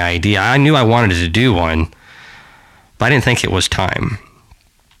my idea. I knew I wanted to do one, but I didn't think it was time.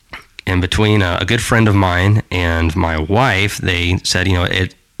 And between a good friend of mine and my wife, they said,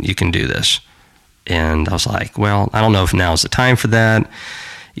 you can do this. And I was like, well, I don't know if now's the time for that.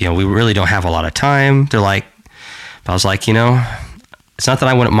 We really don't have a lot of time. They're like, I was like, it's not that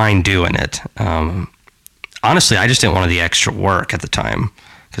I wouldn't mind doing it. Honestly, I just didn't want the extra work at the time,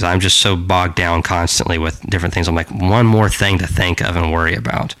 because I'm just so bogged down constantly with different things. I'm like, one more thing to think of and worry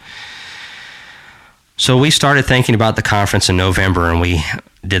about. So we started thinking about the conference in November, and we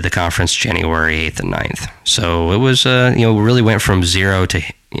did the conference January 8th and 9th. So it was, we really went from zero to,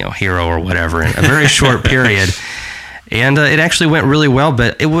 hero or whatever in a very short period. And it actually went really well,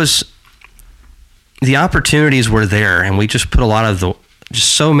 but the opportunities were there, and we just put a lot of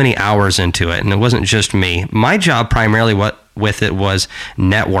just so many hours into it, and it wasn't just me. My job primarily with it was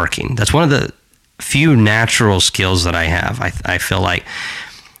networking. That's one of the few natural skills that I have. I feel like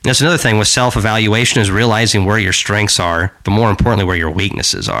that's another thing with self-evaluation, is realizing where your strengths are, but more importantly, where your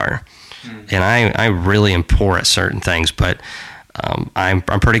weaknesses are. And I really am poor at certain things, but I'm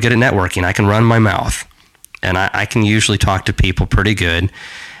pretty good at networking. I can run my mouth, and I can usually talk to people pretty good.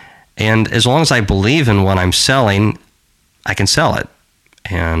 And as long as I believe in what I'm selling, I can sell it.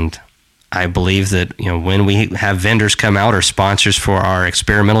 And I believe that, when we have vendors come out or sponsors for our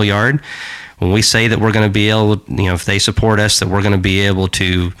experimental yard, when we say that we're going to be able, if they support us, that we're going to be able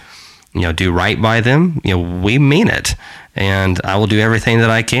to, do right by them, we mean it. And I will do everything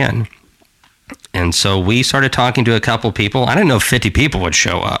that I can. And so we started talking to a couple people. I didn't know 50 people would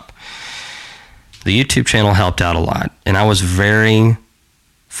show up. The YouTube channel helped out a lot. And I was very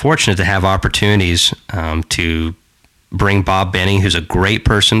fortunate to have opportunities to bring Bob Benny, who's a great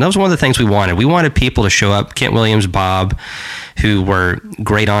person. That was one of the things we wanted. We wanted people to show up, Kent Williams, Bob, who were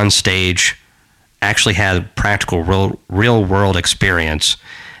great on stage, actually had practical, real world experience,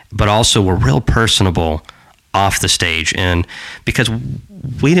 but also were real personable off the stage. And because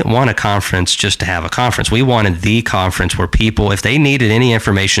we didn't want a conference just to have a conference, we wanted the conference where people, if they needed any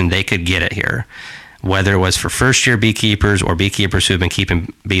information, they could get it here. Whether it was for first-year beekeepers or beekeepers who have been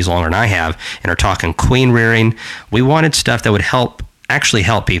keeping bees longer than I have and are talking queen rearing, we wanted stuff that would actually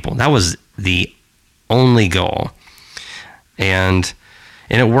help people. That was the only goal. And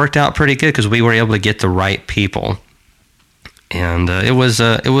it worked out pretty good because we were able to get the right people. And it was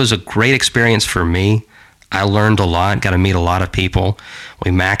a great experience for me. I learned a lot, got to meet a lot of people.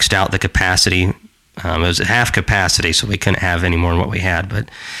 We maxed out the capacity. It was at half capacity, so we couldn't have any more than what we had. But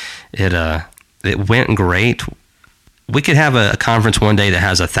it went great. We could have a conference one day that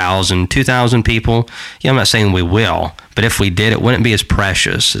has 1,000, 2,000 people. Yeah, I'm not saying we will, but if we did, it wouldn't be as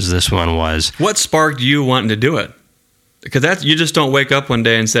precious as this one was. What sparked you wanting to do it? Because you just don't wake up one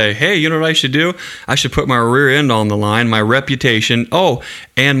day and say, hey, you know what I should do? I should put my rear end on the line, my reputation,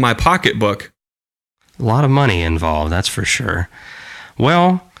 and my pocketbook. A lot of money involved, that's for sure.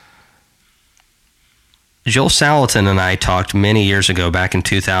 Well, Joel Salatin and I talked many years ago, back in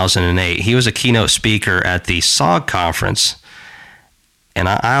 2008. He was a keynote speaker at the SOG conference, and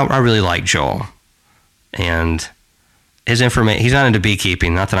I really like Joel. And his information, he's not into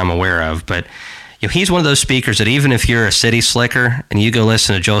beekeeping, not that I'm aware of, but he's one of those speakers that even if you're a city slicker and you go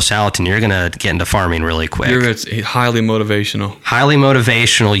listen to Joe Salatin, you're going to get into farming really quick. It's highly motivational. Highly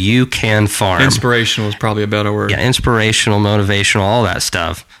motivational. You can farm. Inspirational is probably a better word. Yeah, inspirational, motivational, all that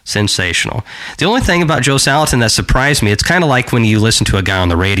stuff. Sensational. The only thing about Joe Salatin that surprised me, it's kind of like when you listen to a guy on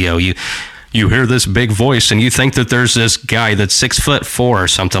the radio, you hear this big voice and you think that there's this guy that's 6'4" or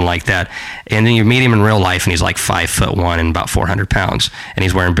something like that. And then you meet him in real life and he's like 5'1" and about 400 pounds. And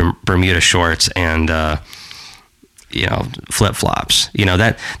he's wearing Bermuda shorts and, flip-flops.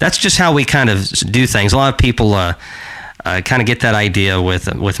 That's just how we kind of do things. A lot of people kind of get that idea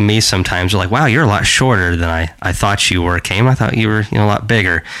with me sometimes. They're like, wow, you're a lot shorter than I thought you were, Cam. I thought you were a lot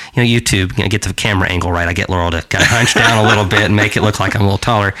bigger. YouTube, get the camera angle right. I get Laurel to kind of hunch down a little bit and make it look like I'm a little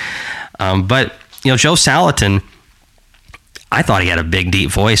taller. But Joe Salatin, I thought he had a big, deep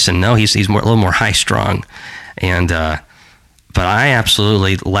voice, and no, he's a little more high-strung. And but I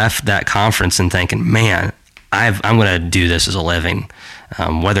absolutely left that conference and thinking, man, I'm going to do this as a living.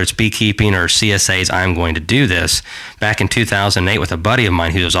 Whether it's beekeeping or CSAs, I'm going to do this. Back in 2008 with a buddy of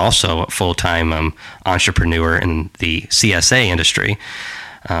mine who was also a full-time entrepreneur in the CSA industry,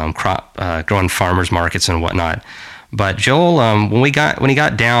 growing farmers markets and whatnot. But Joel, when he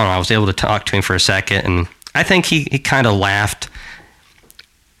got down, I was able to talk to him for a second, and I think he kind of laughed.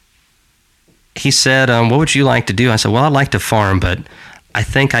 He said, what would you like to do? I said, well, I'd like to farm, but I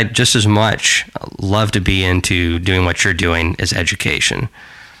think I'd just as much love to be into doing what you're doing as education.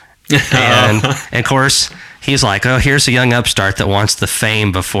 And of course, he's like, oh, here's a young upstart that wants the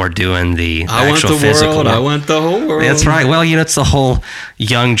fame before doing the actual physical work. I want the whole world. That's right. Well, it's the whole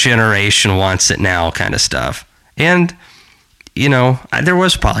young generation wants it now kind of stuff. And, there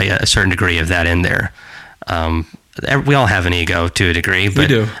was probably a certain degree of that in there. We all have an ego to a degree, but we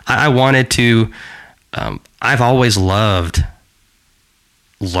do. I wanted to, I've always loved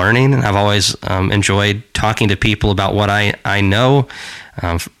learning, and I've always enjoyed talking to people about what I know.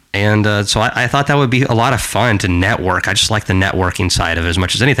 So I thought that would be a lot of fun to network. I just like the networking side of it as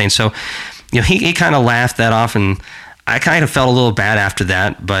much as anything. So, he kind of laughed that off, and I kind of felt a little bad after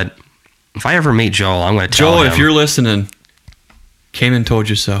that, but if I ever meet Joel, I'm going to tell him. Joel, if you're listening, Kamon told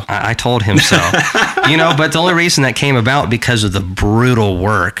you so. I told him so. But the only reason that came about because of the brutal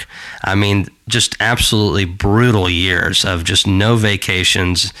work. I mean, just absolutely brutal years of just no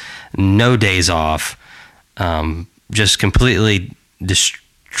vacations, no days off, just completely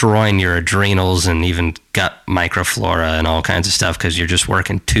destroying your adrenals and even gut microflora and all kinds of stuff because you're just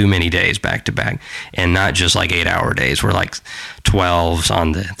working too many days back to back, and not just like 8-hour days. We're like 12s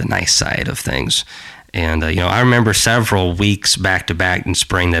on the nice side of things. And, I remember several weeks back to back in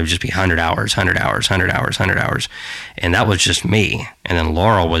spring, that would just be 100 hours. And that was just me. And then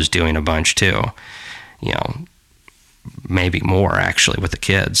Laurel was doing a bunch too, maybe more actually with the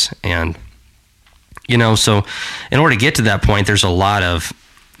kids. And, so in order to get to that point, there's a lot of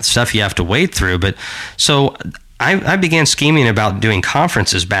stuff you have to wade through. But so I began scheming about doing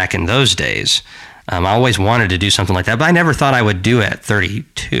conferences back in those days. I always wanted to do something like that, but I never thought I would do it at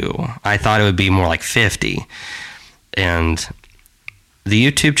 32. I thought it would be more like 50. And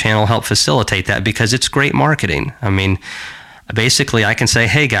the YouTube channel helped facilitate that because it's great marketing. I mean, basically I can say,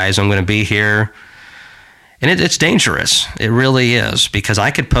 hey guys, I'm going to be here. And it's dangerous. It really is, because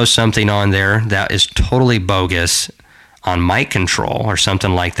I could post something on there that is totally bogus on mic control or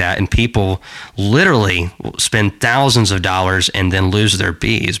something like that, and people literally spend thousands of dollars and then lose their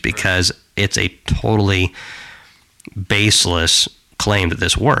bees because it's a totally baseless claim that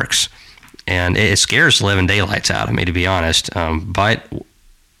this works. And it scares the living daylights out of me, to be honest. But it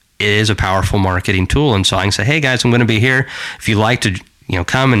is a powerful marketing tool. And so I can say, hey guys, I'm going to be here. If you like to,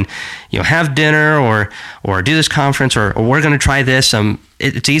 come and, have dinner or do this conference, or we're going to try this.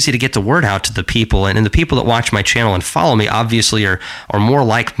 It's easy to get the word out to the people. And the people that watch my channel and follow me obviously are more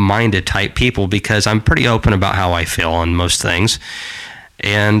like-minded type people, because I'm pretty open about how I feel on most things.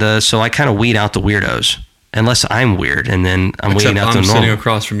 And so I kind of weed out the weirdos, unless I'm weird, and then I'm weeding out the normal. I'm sitting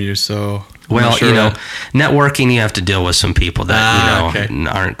across from you, so... Well, networking, you have to deal with some people that,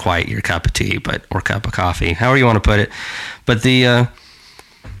 aren't quite your cup of tea, or cup of coffee, however you want to put it. But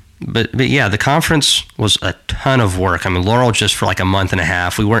But yeah, the conference was a ton of work. I mean, Laurel just for like a month and a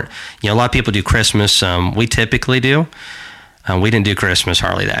half. We weren't, a lot of people do Christmas. We typically do. We didn't do Christmas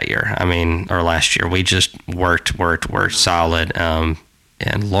hardly that year. Or last year. We just worked solid.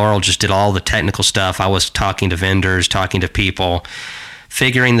 And Laurel just did all the technical stuff. I was talking to vendors, talking to people,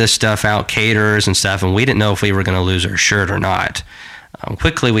 figuring this stuff out, caterers and stuff, and we didn't know if we were going to lose our shirt or not.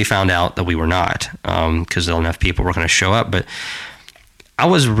 Quickly, we found out that we were not, because enough people were going to show up. But I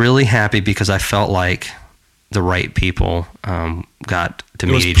was really happy because I felt like the right people got to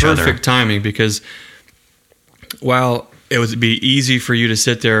meet each other. It was perfect timing, because while it would be easy for you to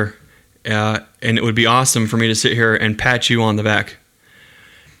sit there, and it would be awesome for me to sit here and pat you on the back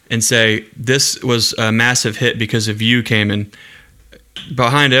and say, this was a massive hit because of you, Kamon.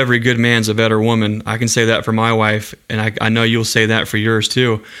 Behind every good man's a better woman. I can say that for my wife, and I know you'll say that for yours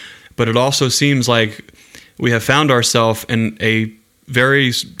too. But it also seems like we have found ourselves in a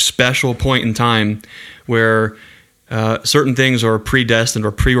very special point in time where certain things are predestined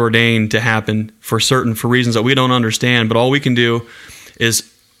or preordained to happen for reasons that we don't understand. But all we can do is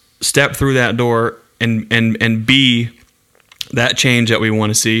step through that door and be that change that we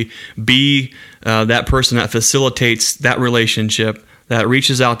want to see, be that person that facilitates that relationship, that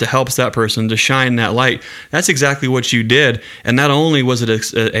reaches out to helps that person to shine that light. That's exactly what you did. And not only was it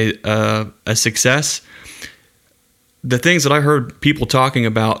a success, the things that I heard people talking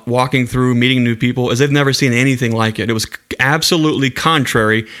about, walking through, meeting new people, is they've never seen anything like it. It was absolutely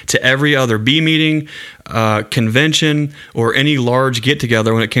contrary to every other bee meeting, convention, or any large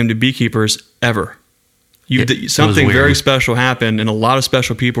get-together when it came to beekeepers ever. Something very special happened, and a lot of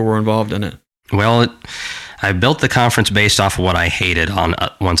special people were involved in it. Well, I built the conference based off of what I hated on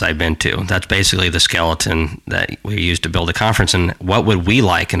ones I've been to. That's basically the skeleton that we used to build a conference, and what would we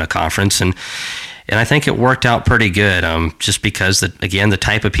like in a conference. And I think it worked out pretty good, just because, again, the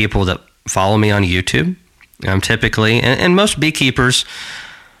type of people that follow me on YouTube, typically, and most beekeepers,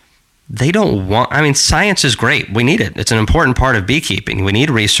 they don't want, science is great. We need it. It's an important part of beekeeping. We need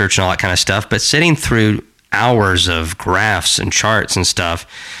research and all that kind of stuff, but sitting through hours of graphs and charts and stuff,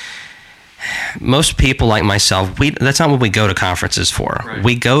 most people like myself, that's not what we go to conferences for. Right.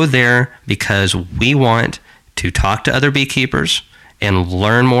 We go there because we want to talk to other beekeepers and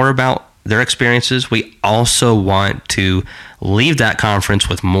learn more about their experiences. We also want to leave that conference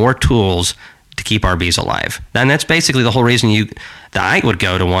with more tools to keep our bees alive. And that's basically the whole reason that I would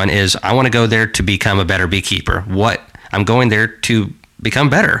go to one, is I want to go there to become a better beekeeper. I'm going there to become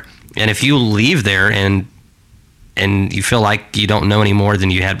better. And if you leave there and you feel like you don't know any more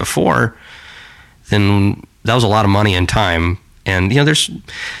than you had before, then that was a lot of money and time. And, there's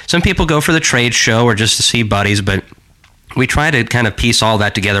some people go for the trade show or just to see buddies, but we try to kind of piece all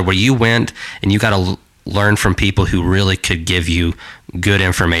that together where you went and you got to learn from people who really could give you good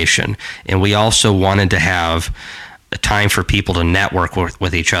information. And we also wanted to have a time for people to network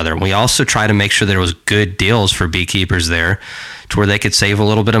with each other. We also try to make sure there was good deals for beekeepers there to where they could save a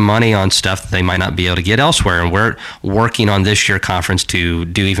little bit of money on stuff that they might not be able to get elsewhere. And we're working on this year conference to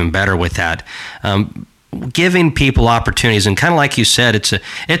do even better with that. Giving people opportunities, and kind of like you said, it's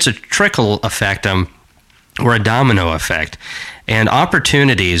a trickle effect, or a domino effect. And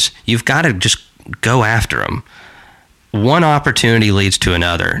opportunities, you've got to just go after them. One opportunity leads to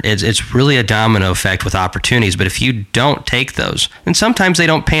another. It's really a domino effect with opportunities, but if you don't take those, and sometimes they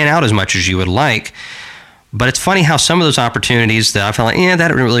don't pan out as much as you would like, but it's funny how some of those opportunities that I felt like, that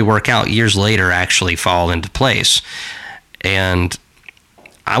didn't really work out, years later actually fall into place. And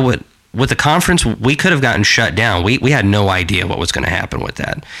with the conference, we could have gotten shut down. We had no idea what was going to happen with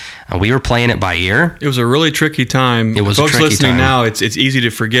that. We were playing it by ear. It was a really tricky time. It was Folks a tricky listening time. now, it's easy to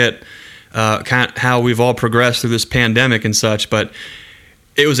forget kind of how we've all progressed through this pandemic and such, but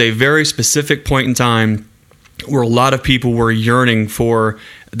it was a very specific point in time where a lot of people were yearning for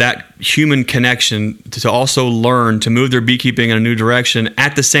that human connection to also learn to move their beekeeping in a new direction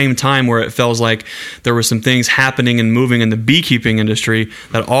at the same time, where it feels like there were some things happening and moving in the beekeeping industry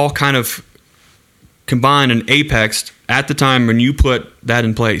that all kind of combined and apexed at the time when you put that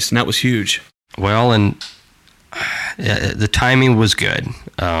in place, and that was huge. Well, and the timing was good.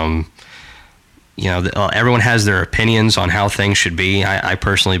 Everyone has their opinions on how things should be. I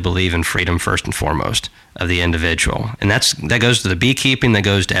personally believe in freedom first and foremost of the individual, and that goes to the beekeeping, that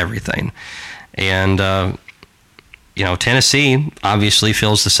goes to everything. And Tennessee obviously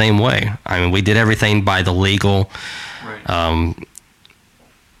feels the same way. I mean, we did everything by the legal. Right.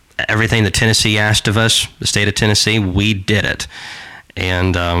 Everything that Tennessee asked of us, the state of Tennessee, we did it.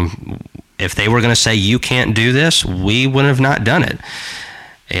 And if they were going to say you can't do this, we would have not done it.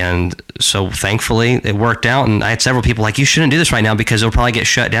 And so thankfully it worked out. And I had several people like, you shouldn't do this right now because it'll probably get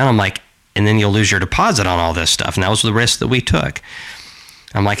shut down. I'm like, and then you'll lose your deposit on all this stuff. And that was the risk that we took.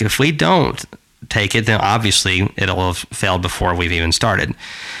 I'm like, if we don't take it, then obviously it'll have failed before we've even started.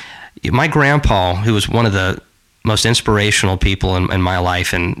 My grandpa, who was one of the most inspirational people in my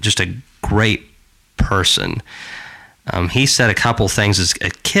life and just a great person, he said a couple things as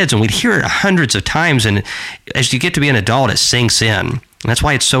kids, and we'd hear it hundreds of times. And as you get to be an adult, it sinks in. And that's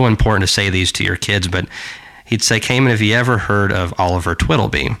why it's so important to say these to your kids. But he'd say, Kamon, have you ever heard of Oliver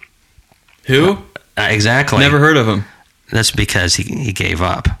Twittleby? Who? Exactly. Never heard of him. That's because he gave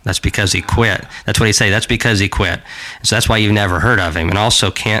up. That's because he quit. That's what he'd say. That's because he quit. So that's why you've never heard of him. And also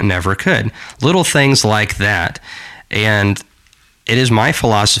can't, never could. Little things like that. And it is my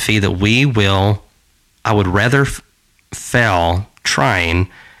philosophy that I would rather fail trying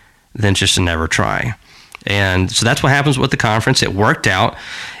than just to never try. And so that's what happens with the conference. It worked out.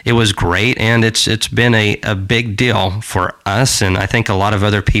 It was great, and it's been a big deal for us, and I think a lot of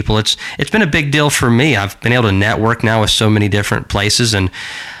other people. It's been a big deal for me. I've been able to network now with so many different places, and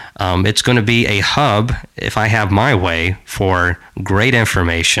it's going to be a hub, if I have my way, for great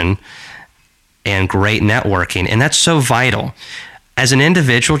information and great networking, and that's so vital. As an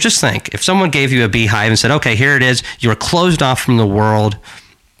individual, just think, if someone gave you a beehive and said, okay, here it is, you're closed off from the world.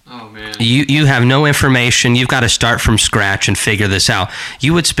 Oh, man. You have no information. You've got to start from scratch and figure this out.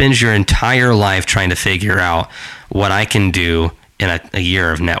 You would spend your entire life trying to figure out what I can do in a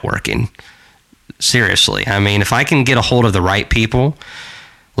year of networking. Seriously. I mean, if I can get a hold of the right people,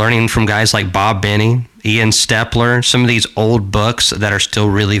 learning from guys like Bob Benny, Ian Stepler, some of these old books that are still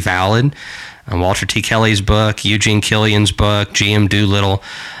really valid, Walter T. Kelly's book, Eugene Killian's book, G.M. Doolittle,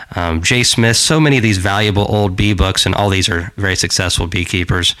 Jay Smith, so many of these valuable old bee books, and all these are very successful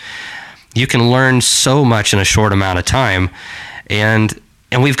beekeepers. You can learn so much in a short amount of time, and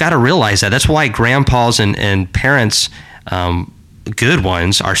we've got to realize that. That's why grandpas and parents, good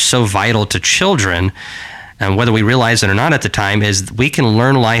ones, are so vital to children, and whether we realize it or not at the time, is we can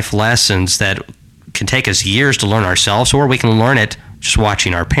learn life lessons that can take us years to learn ourselves, or we can learn it just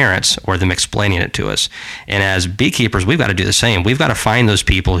watching our parents or them explaining it to us. And as beekeepers, we've got to do the same. We've got to find those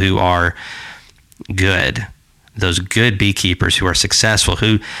people who are good, those good beekeepers who are successful,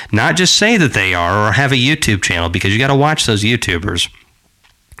 who not just say that they are or have a YouTube channel, because you got to watch those YouTubers.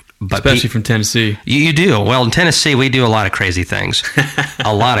 But especially from Tennessee. You do. Well, in Tennessee, we do a lot of crazy things.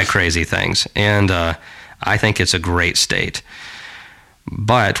 A lot of crazy things. And I think it's a great state.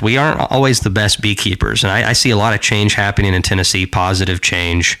 But we aren't always the best beekeepers. And I see a lot of change happening in Tennessee, positive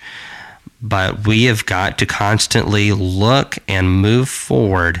change. But we have got to constantly look and move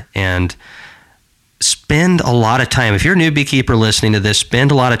forward and spend a lot of time. If you're a new beekeeper listening to this, spend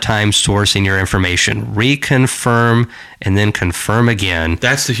a lot of time sourcing your information. Reconfirm and then confirm again.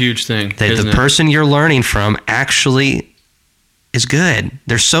 That's the huge thing. That the person you're learning from actually is good.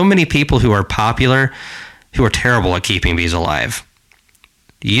 There's so many people who are popular who are terrible at keeping bees alive.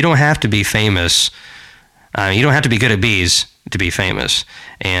 You don't have to be famous. You don't have to be good at bees to be famous.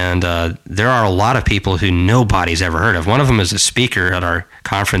 And there are a lot of people who nobody's ever heard of. One of them is a speaker at our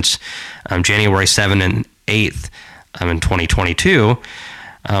conference January 7th and 8th in 2022.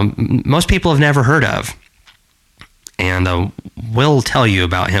 Most people have never heard of. And we'll tell you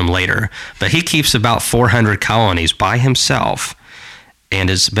about him later. But he keeps about 400 colonies by himself and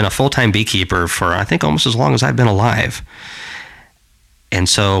has been a full-time beekeeper for, I think, almost as long as I've been alive. And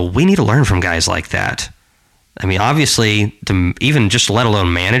so we need to learn from guys like that. I mean, obviously, to even just let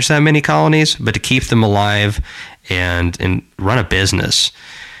alone manage that many colonies, but to keep them alive and run a business,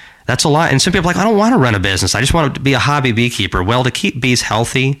 That's a lot. And some people are like, I don't want to run a business. I just want to be a hobby beekeeper. Well, to keep bees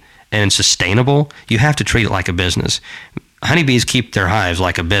healthy and sustainable, you have to treat it like a business. Honeybees keep their hives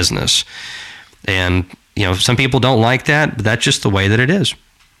like a business. And, some people don't like that, but that's just the way that it is.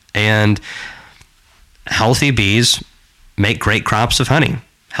 And healthy bees make great crops of honey.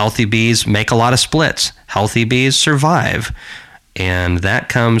 Healthy bees make a lot of splits. Healthy bees survive. And that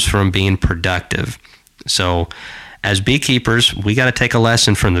comes from being productive. So as beekeepers, we got to take a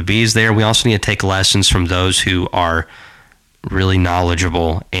lesson from the bees there. We also need to take lessons from those who are really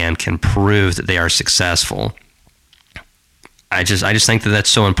knowledgeable and can prove that they are successful. I just think that that's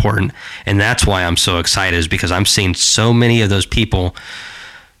so important, and that's why I'm so excited, is because I'm seeing so many of those people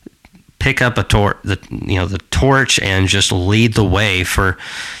pick up the torch and just lead the way for,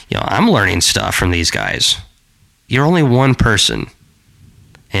 I'm learning stuff from these guys. You're only one person.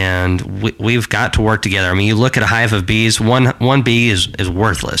 And we've got to work together. I mean, you look at a hive of bees, one bee is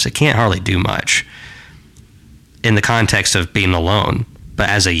worthless. It can't hardly do much in the context of being alone. But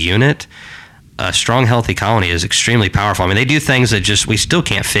as a unit, a strong, healthy colony is extremely powerful. I mean, they do things that we still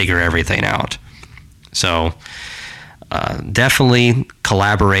can't figure everything out. So definitely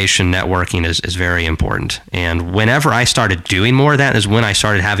collaboration, networking is very important. And whenever I started doing more of that is when I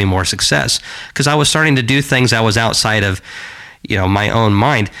started having more success, because I was starting to do things that was outside of my own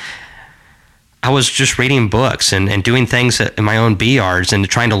mind. I was just reading books and doing things in my own bee yards and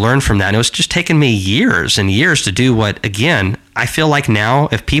trying to learn from that. And it was just taking me years and years to do what, again, I feel like now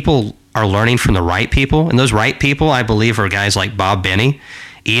if people are learning from the right people, and those right people, I believe, are guys like Bob Benny,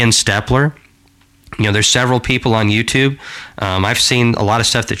 Ian Stepler. There's several people on YouTube. I've seen a lot of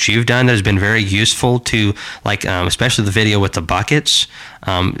stuff that you've done that has been very useful to, especially the video with the buckets.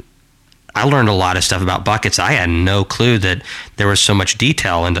 I learned a lot of stuff about buckets. I had no clue that there was so much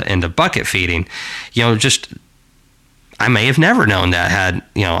detail into bucket feeding. I may have never known that had,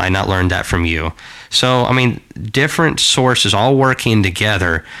 I not learned that from you. So, I mean, different sources all working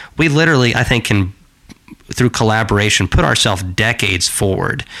together. We literally, I think, can, through collaboration, put ourselves decades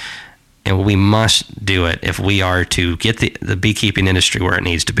forward. And we must do it if we are to get the beekeeping industry where it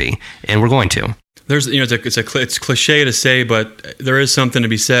needs to be. And we're going to. There's, it's cliche to say, but there is something to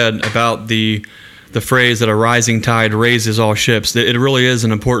be said about the phrase that a rising tide raises all ships. It really is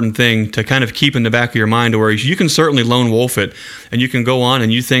an important thing to kind of keep in the back of your mind, to where you can certainly lone wolf it, and you can go on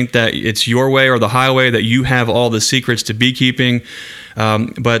and you think that it's your way or the highway, that you have all the secrets to beekeeping.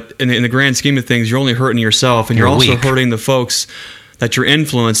 But in the grand scheme of things, you're only hurting yourself, and you're also hurting the folks that you're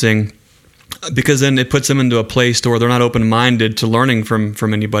influencing, because then it puts them into a place where they're not open-minded to learning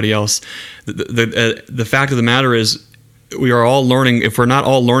from anybody else. The fact of the matter is, we are all learning. If we're not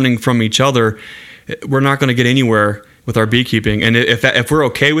all learning from each other, we're not going to get anywhere with our beekeeping. And if we're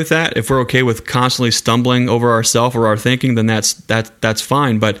okay with that, if we're okay with constantly stumbling over ourselves or our thinking, then that's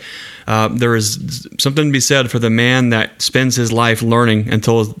fine. But there is something to be said for the man that spends his life learning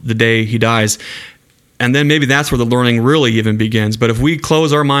until the day he dies. And then maybe that's where the learning really even begins. But if we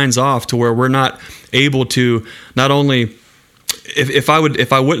close our minds off to where we're not able to, not only, if I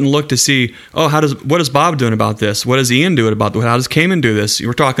wouldn't look to see, what is Bob doing about this? What is Ian doing about this? How does Kamon do this?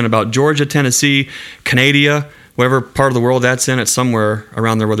 We're talking about Georgia, Tennessee, Canada, whatever part of the world that's in. It's somewhere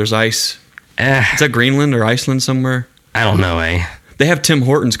around there where there's ice. Is that Greenland or Iceland somewhere? I don't know, They have Tim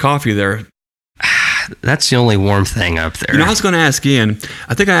Hortons coffee there. That's the only warm thing up there. I was going to ask Ian.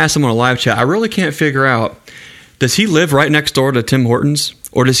 I think I asked him on a live chat. I really can't figure out, does he live right next door to Tim Hortons,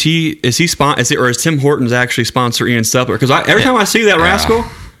 or is Tim Hortons actually sponsor Ian Stepler? Because every time I see that rascal,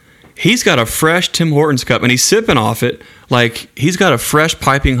 he's got a fresh Tim Hortons cup, and he's sipping off it like he's got a fresh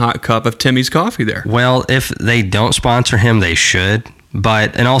piping hot cup of Timmy's coffee there. Well, if they don't sponsor him, they should.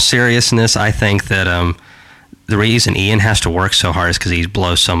 But in all seriousness, I think that the reason Ian has to work so hard is because he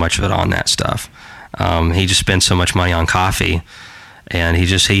blows so much of it on that stuff. He just spends so much money on coffee, and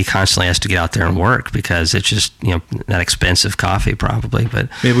he constantly has to get out there and work because it's just that expensive coffee probably. But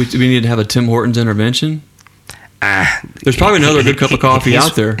maybe we need to have a Tim Hortons intervention. There's probably another good cup of coffee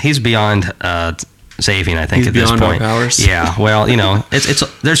out there. He's beyond saving, I think, at this point. Our powers. Yeah, well,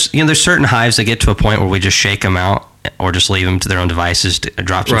 there's certain hives that get to a point where we just shake them out or just leave them to their own devices,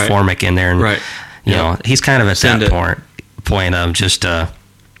 drop some formic in there, and he's kind of at that point of just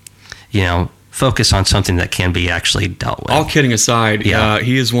focus on something that can be actually dealt with. All kidding aside,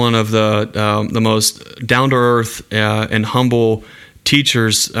 he is one of the most down-to-earth and humble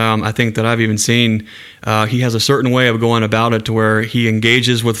teachers I think that I've even seen. He has a certain way of going about it to where he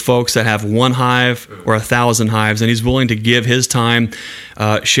engages with folks that have one hive or 1,000 hives, and he's willing to give his time,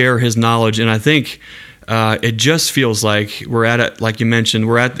 share his knowledge. And I think it just feels like we're at it. Like you mentioned,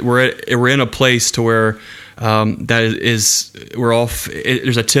 we're in a place to where there's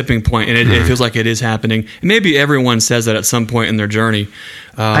a tipping point, and it feels like it is happening. And maybe everyone says that at some point in their journey.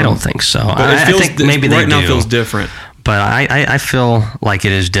 I don't think so. But I think maybe they right now do. feels different. But I feel like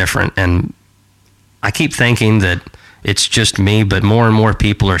it is different, and I keep thinking that it's just me, but more and more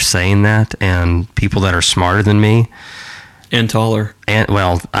people are saying that, and people that are smarter than me. And taller. And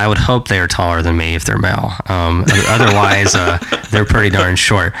well, I would hope they are taller than me if they're male. Otherwise, they're pretty darn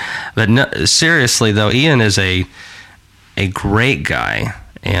short. But no, seriously, though, Ian is a great guy,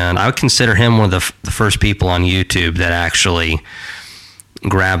 and I would consider him one of the first people on YouTube that actually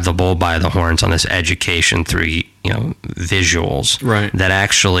grabbed the bull by the horns on this education through visuals. Right. That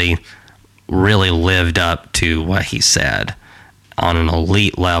actually really lived up to what he said on an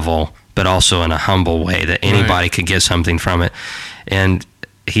elite level, but also in a humble way that anybody could get something from it. And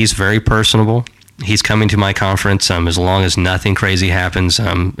he's very personable. He's coming to my conference as long as nothing crazy happens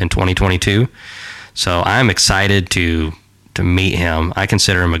in 2022. So I'm excited to meet him. I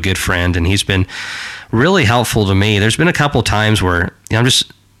consider him a good friend, and he's been really helpful to me. There's been a couple times where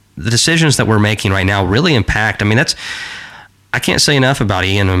the decisions that we're making right now really impact. I mean, I can't say enough about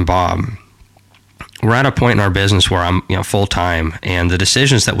Ian and Bob. We're at a point in our business where I'm full time, and the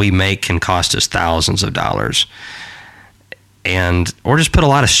decisions that we make can cost us thousands of dollars, or just put a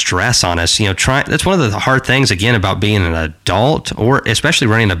lot of stress on us. That's one of the hard things again about being an adult, or especially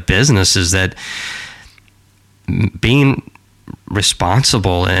running a business, is that being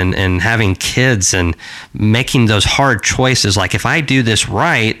responsible and having kids and making those hard choices. Like, if I do this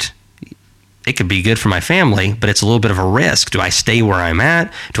right, it could be good for my family, but it's a little bit of a risk. Do I stay where I'm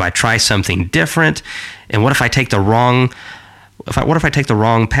at? Do I try something different? And what if I take the wrong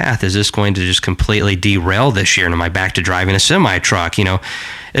path? Is this going to just completely derail this year? And am I back to driving a semi truck?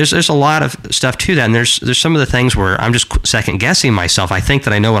 There's a lot of stuff to that. And there's some of the things where I'm just second guessing myself. I think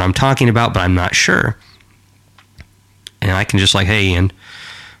that I know what I'm talking about, but I'm not sure. And I can just like, hey, Ian,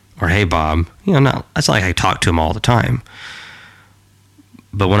 or hey, Bob, that's like I talk to them all the time.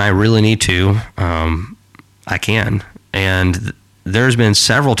 But when I really need to, I can. And there's been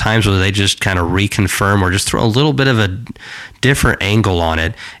several times where they just kind of reconfirm or just throw a little bit of a different angle on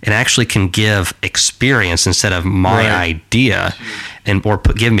it, and actually can give experience instead of my idea, or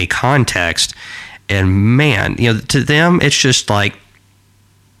give me context. And man, to them, it's just like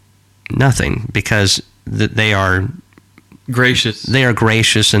nothing, because they are gracious. They are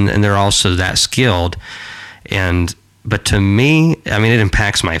gracious, and they're also that skilled. But to me, I mean, it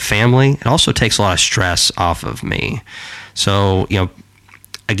impacts my family. It also takes a lot of stress off of me. So,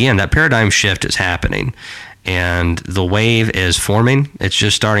 again, that paradigm shift is happening, and the wave is forming. It's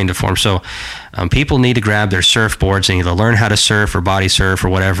just starting to form. So people need to grab their surfboards and either learn how to surf or body surf or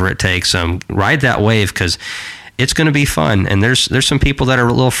whatever it takes. Ride that wave, because it's going to be fun. And there's some people that are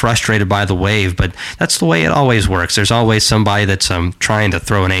a little frustrated by the wave, but that's the way it always works. There's always somebody that's trying to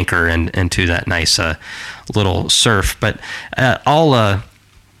throw an anchor into that nice little surf. But all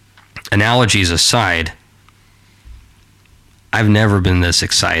analogies aside, I've never been this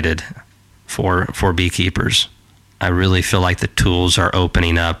excited for beekeepers. I really feel like the tools are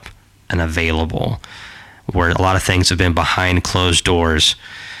opening up and available, where a lot of things have been behind closed doors,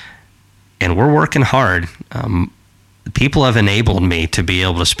 and we're working hard. People have enabled me to be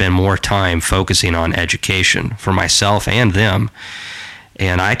able to spend more time focusing on education for myself and them,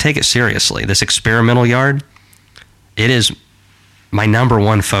 and I take it seriously. This experimental yard, it is my number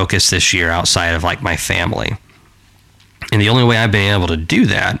one focus this year outside of like my family. And the only way I've been able to do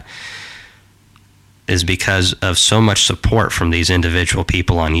that is because of so much support from these individual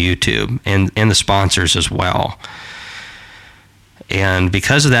people on YouTube and the sponsors as well. And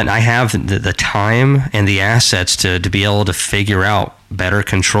because of that, I have the time and the assets to be able to figure out better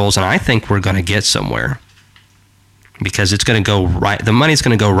controls. And I think we're going to get somewhere, because it's going to go right. The money's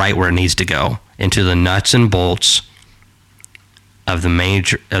going to go right where it needs to go, into the nuts and bolts of the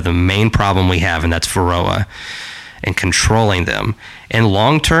main problem we have, and that's Varroa, and controlling them. And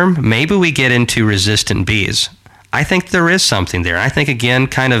long term, maybe we get into resistant bees. I think there is something there. I think, again,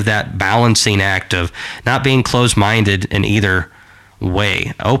 kind of that balancing act of not being closed-minded in either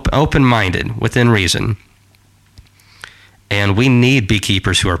way, open-minded within reason. And we need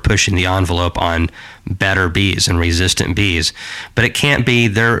beekeepers who are pushing the envelope on better bees and resistant bees. But it can't be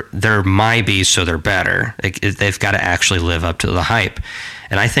they're my bees, so they're better. They've got to actually live up to the hype.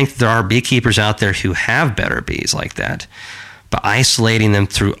 And I think there are beekeepers out there who have better bees like that. But isolating them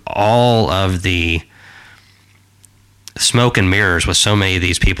through all of the smoke and mirrors with so many of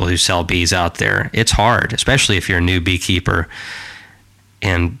these people who sell bees out there, it's hard, especially if you're a new beekeeper.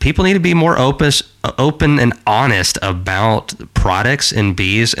 And people need to be more open and honest about products and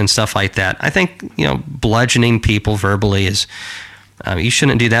bees and stuff like that. I think, bludgeoning people verbally is, you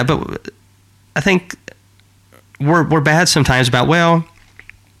shouldn't do that. But I think we're bad sometimes about, I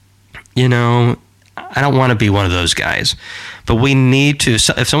don't want to be one of those guys. But we need to,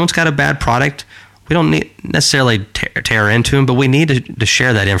 if someone's got a bad product, we don't need necessarily tear into them, but we need to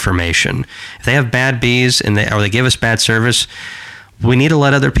share that information. If they have bad bees or they give us bad service, we need to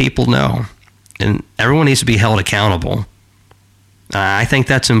let other people know. And everyone needs to be held accountable. I think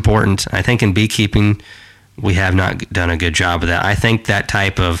that's important. I think in beekeeping, we have not done a good job of that. I think that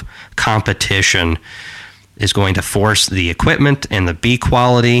type of competition is going to force the equipment and the bee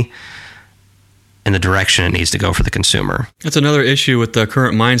quality in the direction it needs to go for the consumer. That's another issue with the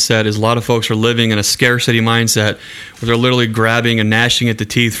current mindset is a lot of folks are living in a scarcity mindset where they're literally grabbing and gnashing at the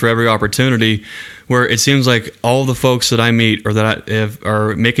teeth for every opportunity, where it seems like all the folks that I meet or that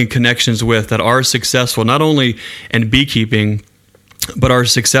are making connections with that are successful, not only in beekeeping, but are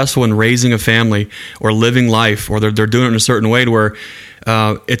successful in raising a family or living life, or they're doing it in a certain way to where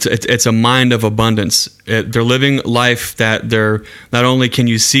it's a mind of abundance. They're living life that they're not only can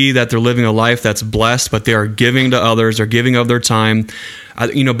you see that they're living a life that's blessed, but they are giving to others. They're giving of their time.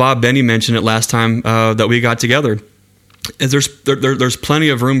 Bob Benny mentioned it last time that we got together. There's plenty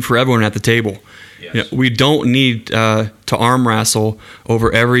of room for everyone at the table. Yes. We don't need to arm wrestle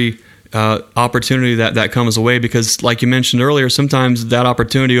over every opportunity that comes away, because like you mentioned earlier, sometimes that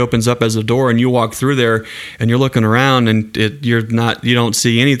opportunity opens up as a door and you walk through there and you're looking around and you don't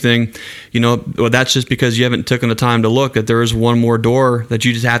see anything. Well, that's just because you haven't taken the time to look, that there is one more door that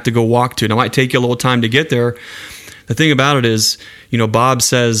you just have to go walk to. Now, it might take you a little time to get there. The thing about it is, Bob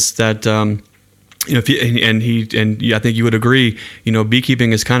says that I think you would agree,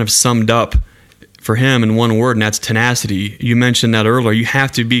 beekeeping is kind of summed up for him in one word, and that's tenacity. You mentioned that earlier. You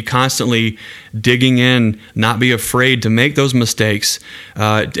have to be constantly digging in, not be afraid to make those mistakes,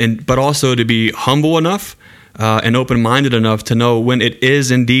 but also to be humble enough and open-minded enough to know when it is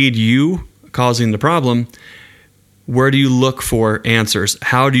indeed you causing the problem. Where do you look for answers?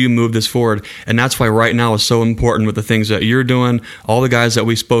 How do you move this forward? And that's why right now is so important with the things that you're doing. All the guys that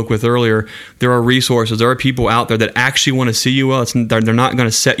we spoke with earlier, there are resources. There are people out there that actually want to see you well. They're not going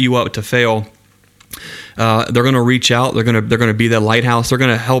to set you up to fail. They're going to reach out. They're going to be that lighthouse. They're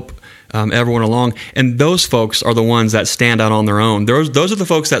going to help everyone along. And those folks are the ones that stand out on their own. Those are the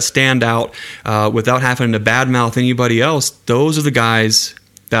folks that stand out without having to badmouth anybody else. Those are the guys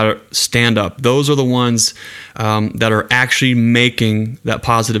that stand up. Those are the ones that are actually making that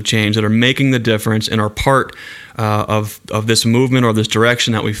positive change, that are making the difference and are part of this movement or this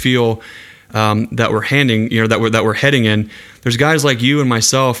direction that we feel that we're heading in. There's guys like you and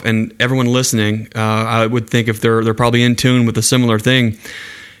myself and everyone listening. I would think if they're probably in tune with a similar thing,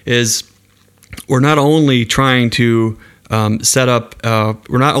 is we're not only trying to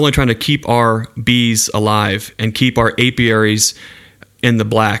we're not only trying to keep our bees alive and keep our apiaries in the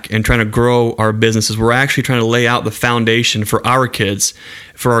black and trying to grow our businesses. We're actually trying to lay out the foundation for our kids,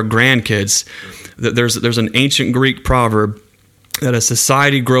 for our grandkids. There's an ancient Greek proverb that a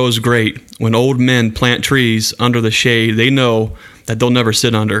society grows great when old men plant trees under the shade they know that they'll never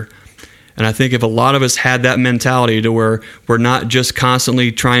sit under. And I think if a lot of us had that mentality to where we're not just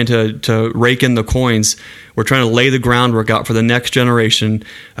constantly trying to rake in the coins, we're trying to lay the groundwork out for the next generation,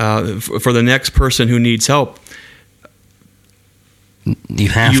 for the next person who needs help. You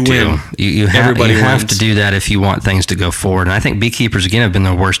have to do that if you want things to go forward. And I think beekeepers, again, have been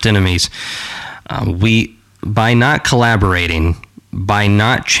the worst enemies. By not collaborating, by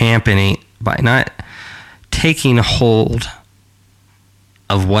not championing, by not taking hold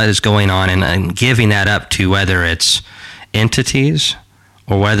of what is going on and giving that up to whether it's entities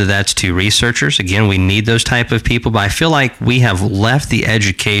or whether that's to researchers. Again, we need those type of people, but I feel like we have left the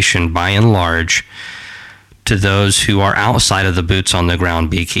education by and large to those who are outside of the boots on the ground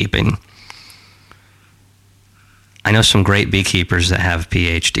beekeeping. I know some great beekeepers that have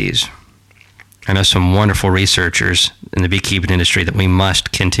PhDs. I know some wonderful researchers in the beekeeping industry that we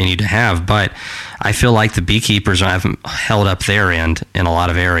must continue to have, but I feel like the beekeepers haven't held up their end in a lot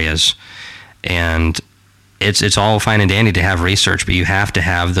of areas. And it's all fine and dandy to have research, but you have to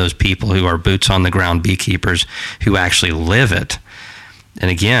have those people who are boots on the ground beekeepers who actually live it. And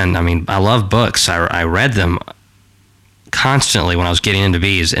again, I mean, I love books. I read them constantly when I was getting into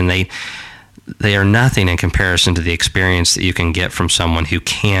bees, and they are nothing in comparison to the experience that you can get from someone who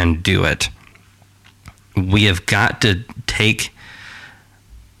can do it. We have got to take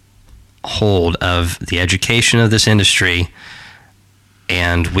hold of the education of this industry,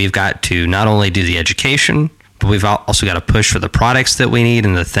 and we've got to not only do the education, but we've also got to push for the products that we need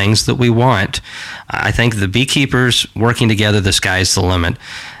and the things that we want. I think the beekeepers working together, the sky's the limit.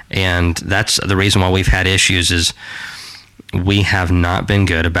 And that's the reason why we've had issues is we have not been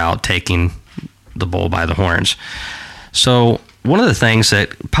good about taking the bull by the horns. So one of the things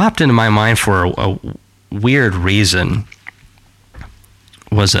that popped into my mind for a weird reason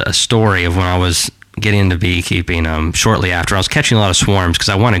was a story of when I was getting into beekeeping shortly after. I was catching a lot of swarms because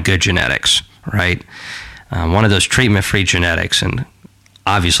I wanted good genetics, right? One of those treatment-free genetics, and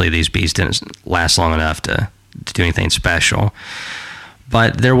obviously these bees didn't last long enough to do anything special.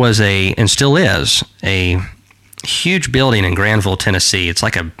 But there was and still is, a huge building in Granville, Tennessee. It's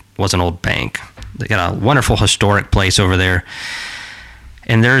like was an old bank. They got a wonderful historic place over there.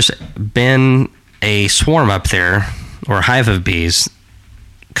 And there's been a swarm up there, or a hive of bees,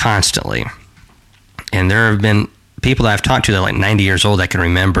 constantly. And there have been people that I've talked to that are like 90 years old that can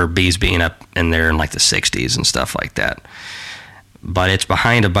remember bees being up in there in like the 60s and stuff like that. But it's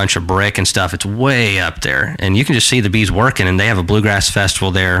behind a bunch of brick and stuff. It's way up there. And you can just see the bees working, and they have a bluegrass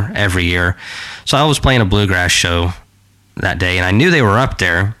festival there every year. So I was playing a bluegrass show that day, and I knew they were up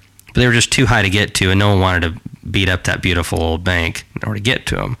there, but they were just too high to get to, and no one wanted to beat up that beautiful old bank in order to get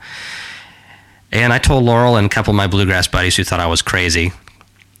to them. And I told Laurel and a couple of my bluegrass buddies who thought I was crazy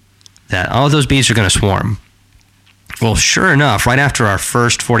that, those bees are going to swarm. Well, sure enough, right after our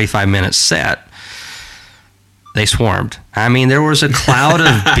first 45-minute set, they swarmed. I mean, there was a cloud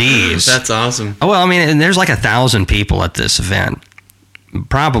of bees. That's awesome. Oh, well, I mean, and there's like 1,000 people at this event.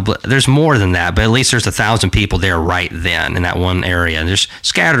 Probably, there's more than that, but at least there's 1,000 people there right then in that one area. And they're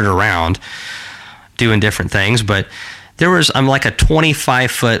scattered around doing different things, but there was like a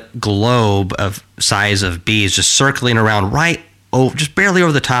 25-foot globe of size of bees just circling around just barely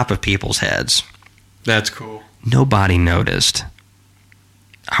over the top of people's heads. That's cool. Nobody noticed.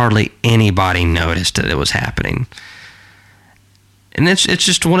 Hardly anybody noticed that it was happening. And it's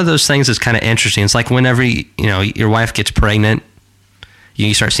just one of those things that's kind of interesting. It's like whenever your wife gets pregnant,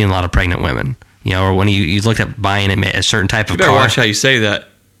 you start seeing a lot of pregnant women. Or when you look at buying a certain type of car. You better watch how you say that.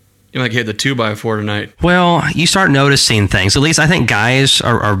 You might hit the 2x4 tonight. Well, you start noticing things. At least I think guys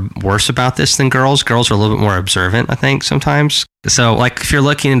are worse about this than girls. Girls are a little bit more observant, I think, sometimes. So, like, if you're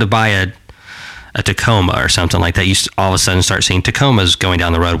looking to buy a Tacoma or something like that, you all of a sudden start seeing Tacomas going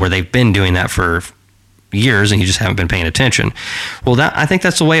down the road where they've been doing that for years and you just haven't been paying attention. Well, I think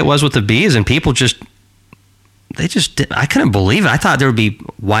that's the way it was with the bees, and people I couldn't believe it. I thought there would be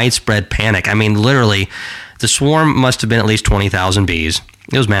widespread panic. I mean, literally, the swarm must have been at least 20,000 bees.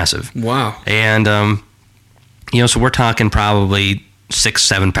 It was massive. Wow. And, so we're talking probably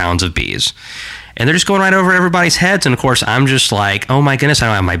 6-7 pounds of bees. And they're just going right over everybody's heads. And, of course, I'm just like, oh, my goodness, I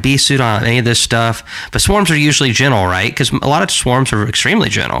don't have my bee suit on, any of this stuff. But swarms are usually gentle, right? Because a lot of swarms are extremely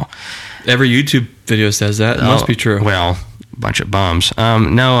gentle. Every YouTube video says that. It must be true. Well, a bunch of bums.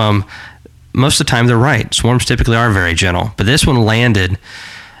 Most of the time they're right. Swarms typically are very gentle. But this one landed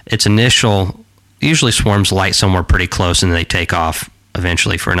usually swarms light somewhere pretty close and they take off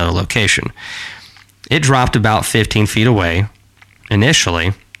eventually for another location. It dropped about 15 feet away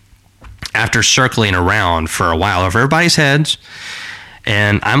initially after circling around for a while over everybody's heads.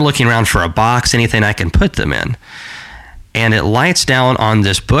 And I'm looking around for a box, anything I can put them in. And it lights down on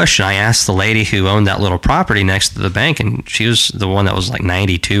this bush, and I asked the lady who owned that little property next to the bank, and she was the one that was like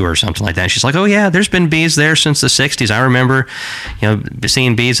 92 or something like that. And she's like, oh, yeah, there's been bees there since the 60s. I remember,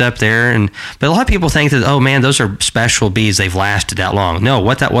 seeing bees up there. But a lot of people think that, oh, man, those are special bees. They've lasted that long. No,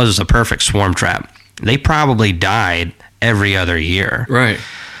 what that was a perfect swarm trap. They probably died every other year. Right.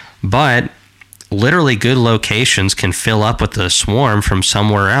 But literally good locations can fill up with the swarm from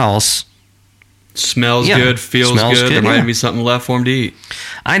somewhere else. Smells good, feels good. There might be something left for them to eat.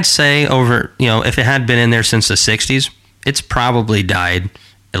 I'd say if it had been in there since the 60s, it's probably died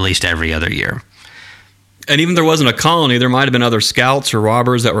at least every other year. And even if there wasn't a colony, there might have been other scouts or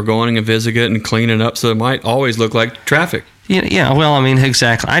robbers that were going and visiting it and cleaning it up, so it might always look like traffic. Yeah, well, I mean,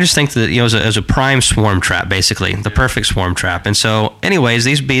 exactly. I just think that, as a prime swarm trap, basically, the perfect swarm trap. And so, anyways,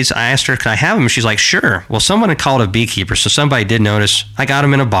 these bees, I asked her, can I have them? She's like, sure. Well, someone had called a beekeeper, so somebody did notice. I got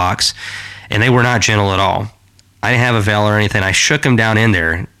them in a box. And they were not gentle at all. I didn't have a veil or anything. I shook them down in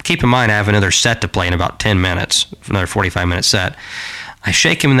there. Keep in mind, I have another set to play in about 10 minutes, another 45-minute set. I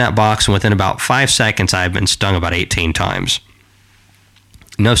shake him in that box, and within about 5 seconds, I've been stung about 18 times.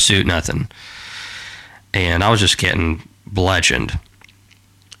 No suit, nothing. And I was just getting bludgeoned.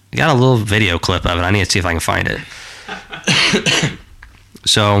 I got a little video clip of it. I need to see if I can find it.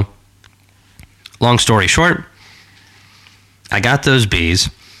 So, long story short, I got those bees.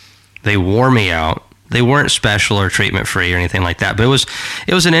 They wore me out. They weren't special or treatment free or anything like that. But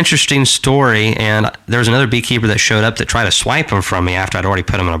it was an interesting story. And there was another beekeeper that showed up that tried to swipe them from me after I'd already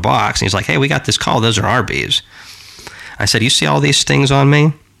put them in a box. And he's like, "Hey, we got this call. Those are our bees." I said, "You see all these stings on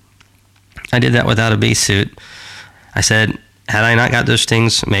me? I did that without a bee suit." I said, "Had I not got those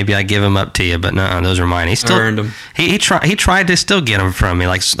stings, maybe I'd give them up to you, but no, those are mine." He still earned them. He tried to still get them from me,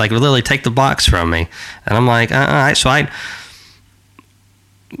 like literally take the box from me. And I'm like,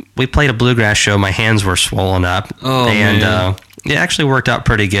 we played a bluegrass show. My hands were swollen up, man. It actually worked out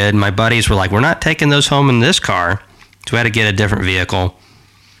pretty good. My buddies were like, "We're not taking those home in this car," so we had to get a different vehicle.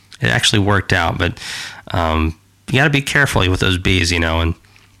 It actually worked out, but you got to be careful with those bees, and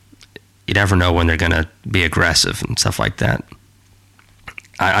you never know when they're going to be aggressive and stuff like that.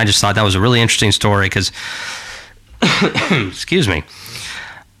 I just thought that was a really interesting story because, excuse me,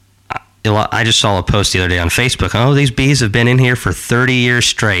 I just saw a post the other day on Facebook. "Oh, these bees have been in here for 30 years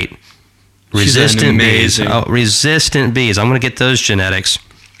straight. Resistant bees. Oh, resistant bees. I'm going to get those genetics."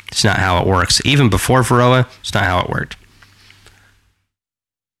 It's not how it works. Even before Varroa, it's not how it worked.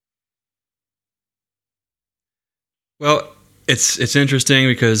 Well, it's interesting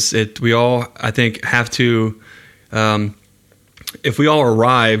because we all, I think, have to, if we all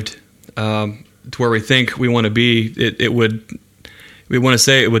arrived to where we think we want to be, we want to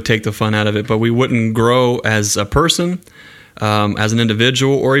say it would take the fun out of it, but we wouldn't grow as a person, as an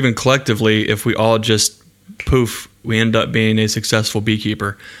individual, or even collectively if we all just poof, we end up being a successful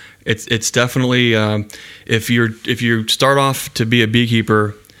beekeeper. It's definitely if you start off to be a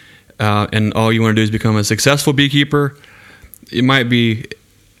beekeeper and all you want to do is become a successful beekeeper, it might be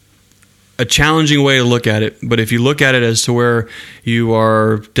a challenging way to look at it. But if you look at it as to where you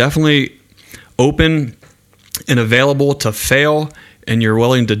are definitely open and available to fail, and you're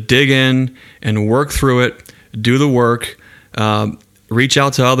willing to dig in and work through it, do the work, reach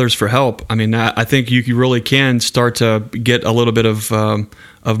out to others for help. I mean, I think you really can start to get a little bit of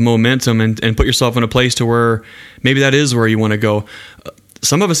momentum and put yourself in a place to where maybe that is where you want to go.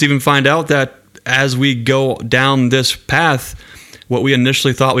 Some of us even find out that as we go down this path, what we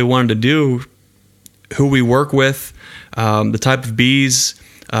initially thought we wanted to do, who we work with, the type of bees,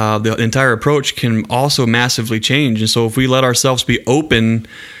 the entire approach can also massively change. And so if we let ourselves be open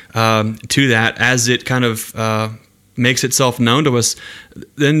to that as it kind of makes itself known to us,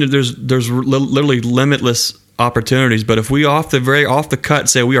 then there's literally limitless opportunities. But if we off the cut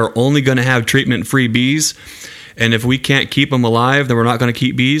say we are only going to have treatment-free bees, and if we can't keep them alive, then we're not going to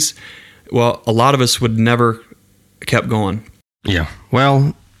keep bees, well, a lot of us would never kept going. Yeah.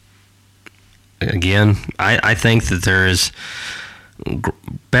 Well, again, I think that there is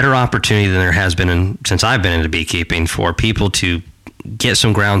better opportunity than there has been since I've been into beekeeping for people to get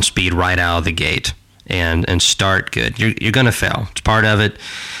some ground speed right out of the gate and start good. You're going to fail. It's part of it.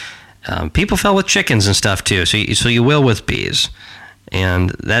 People fail with chickens and stuff too, so you will with bees, and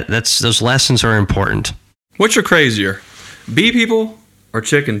that's those lessons are important. Which are crazier, bee people or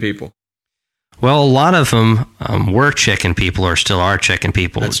chicken people? Well, a lot of them were chicken people or still are chicken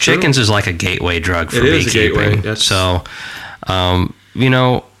people. That's Chickens true. is like a gateway drug for It is a beekeeping. gateway. So,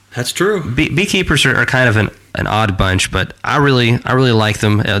 That's true. Beekeepers are kind of an odd bunch, but I really like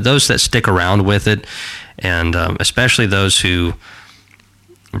them. Those that stick around with it, and especially those who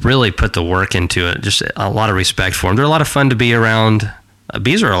really put the work into it. Just a lot of respect for them. They're a lot of fun to be around.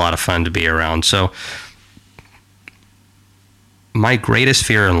 Bees are a lot of fun to be around. So my greatest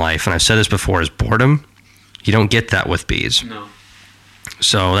fear in life, and I've said this before, is boredom. You don't get that with bees. No.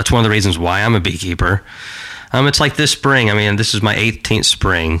 So that's one of the reasons why I'm a beekeeper. It's like this spring. I mean, this is my 18th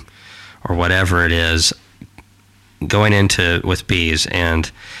spring or whatever it is going into with bees, and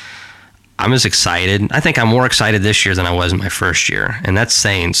I'm as excited. I think I'm more excited this year than I was in my first year, and that's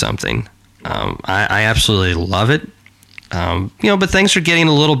saying something. I absolutely love it. But things are getting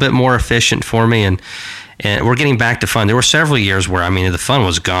a little bit more efficient for me, and we're getting back to fun. There were several years where, the fun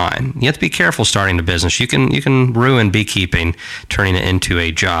was gone. You have to be careful starting a business. You can ruin beekeeping, turning it into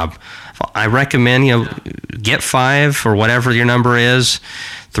a job. I recommend, get 5 or whatever your number is,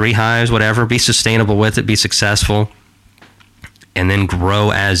 3 hives, whatever. Be sustainable with it. Be successful. And then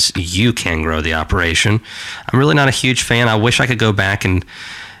grow as you can grow the operation. I'm really not a huge fan. I wish I could go back and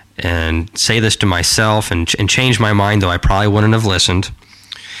say this to myself and change my mind, though I probably wouldn't have listened.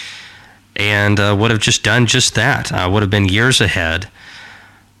 And would have just done just that. I would have been years ahead.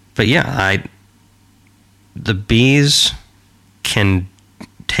 But yeah, the bees can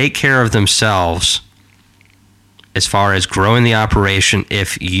take care of themselves as far as growing the operation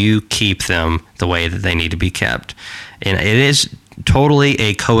if you keep them the way that they need to be kept. And it is totally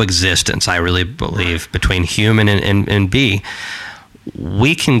a coexistence, I really believe, between human and bee.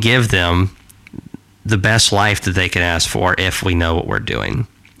 We can give them the best life that they can ask for if we know what we're doing.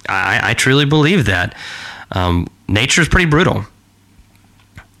 I truly believe that. Nature is pretty brutal.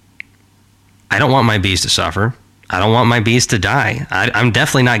 I don't want my bees to suffer. I don't want my bees to die. I'm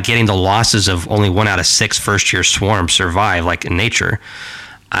definitely not getting the losses of only 1 out of 6 first-year swarms survive like in nature.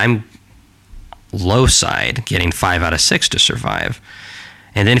 I'm low side getting 5 out of 6 to survive.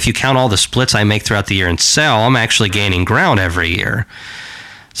 And then if you count all the splits I make throughout the year and sell, I'm actually gaining ground every year.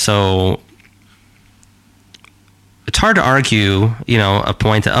 So it's hard to argue, a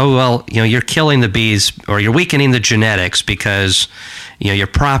point that, you're killing the bees or you're weakening the genetics because, you're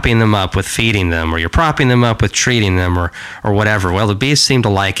propping them up with feeding them, or you're propping them up with treating them, or whatever. Well, the bees seem to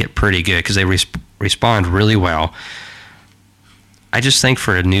like it pretty good because they respond really well. I just think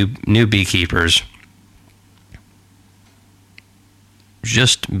for new beekeepers,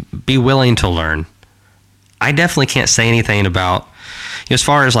 just be willing to learn. I definitely can't say anything about, as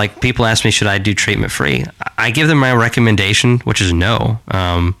far as like people ask me, should I do treatment free? I give them my recommendation, which is no.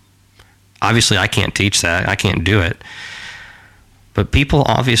 Obviously, I can't teach that. I can't do it. But people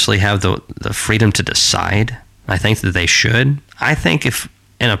obviously have the freedom to decide. I think that they should. I think if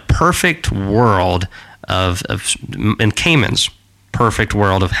in a perfect world in Kamon's perfect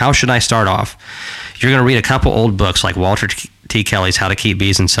world of how should I start off, you're going to read a couple old books like Walter T. Kelly's How to Keep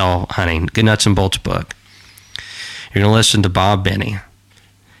Bees and Sell Honey, Good Nuts and Bolts book. You're going to listen to Bob Benny.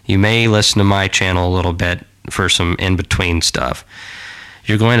 You may listen to my channel a little bit for some in-between stuff.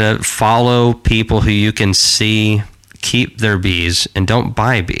 You're going to follow people who you can see keep their bees and don't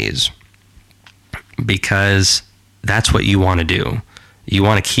buy bees, because that's what you want to do. You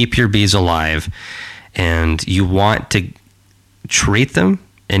want to keep your bees alive, and you want to treat them,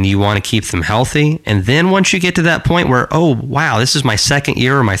 and you want to keep them healthy. And then once you get to that point where, oh, wow, this is my 2nd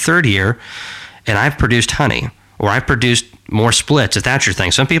year or my 3rd year, and I've produced honey, or I've produced more splits, if that's your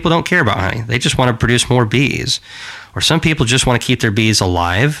thing. Some people don't care about honey. They just want to produce more bees. Or some people just want to keep their bees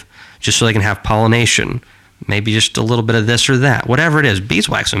alive just so they can have pollination. Maybe just a little bit of this or that. Whatever it is,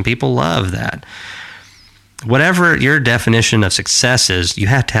 beeswax, some people love that. Whatever your definition of success is, you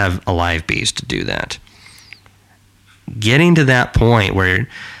have to have alive bees to do that. Getting to that point where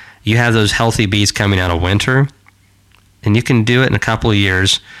you have those healthy bees coming out of winter, and you can do it in a couple of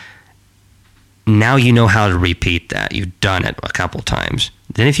years. Now you know how to repeat that. You've done it a couple times.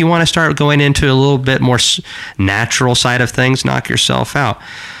 Then if you want to start going into a little bit more natural side of things, knock yourself out.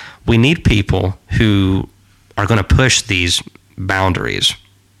 We need people who are going to push these boundaries.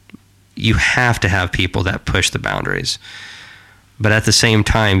 You have to have people that push the boundaries. But at the same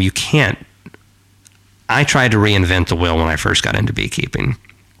time, you can't. I tried to reinvent the wheel when I first got into beekeeping.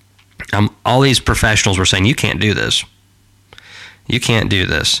 All these professionals were saying, you can't do this. You can't do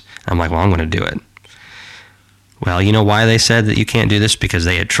this. I'm like, well, I'm going to do it. Well, you know why they said that you can't do this? Because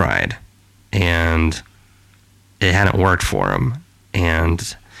they had tried, and it hadn't worked for them.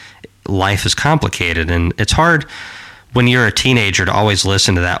 And life is complicated, and it's hard when you're a teenager to always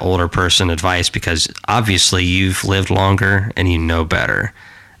listen to that older person advice, because obviously you've lived longer and you know better.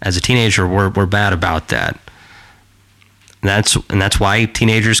 As a teenager, we're bad about that. And that's why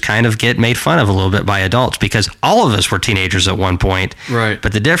teenagers kind of get made fun of a little bit by adults, because all of us were teenagers at one point. Right.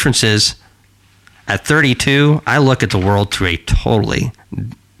 But the difference is, at 32, I look at the world from a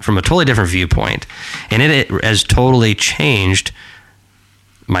totally different viewpoint, and it has totally changed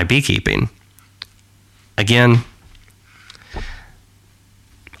my beekeeping. Again,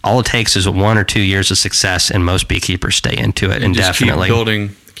 all it takes is 1 or 2 years of success, and most beekeepers stay into it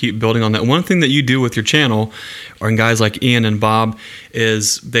indefinitely. Keep building on that. One thing that you do with your channel, or guys like Ian and Bob,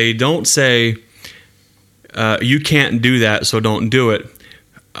 is they don't say, you can't do that, so don't do it.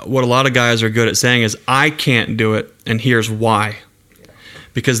 What a lot of guys are good at saying is, I can't do it, and here's why.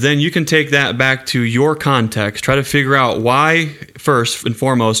 Because then you can take that back to your context, try to figure out why, first and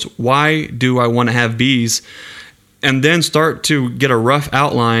foremost, why do I want to have bees? And then start to get a rough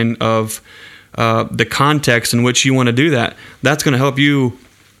outline of the context in which you want to do that. That's going to help you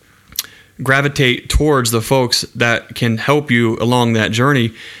gravitate towards the folks that can help you along that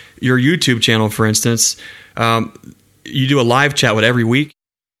journey. Your YouTube channel, for instance, you do a live chat every week.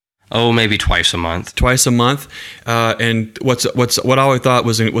 Oh, maybe twice a month. And what I always thought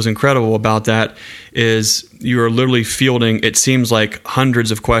was incredible about that is you are literally fielding, it seems like, hundreds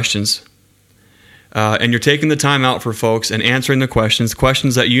of questions. And you're taking the time out for folks and answering the questions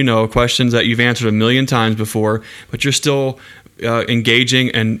that you know, questions that you've answered a million times before, but you're still engaging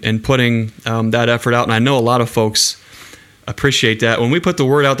and putting that effort out. And I know a lot of folks appreciate that. When we put the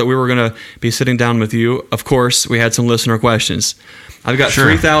word out that we were going to be sitting down with you, of course, we had some listener questions. I've got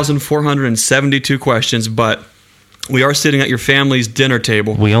 3,472 questions, but We are sitting at your family's dinner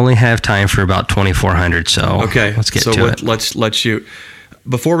table. We only have time for about 2,400, so okay, let's get to it. Let's shoot.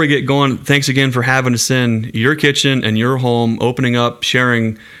 Before we get going, thanks again for having us in your kitchen and your home, opening up,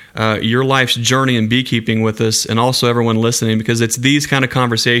 sharing your life's journey in beekeeping with us, and also everyone listening, because it's these kind of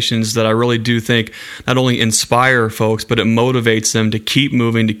conversations that I really do think not only inspire folks, but it motivates them to keep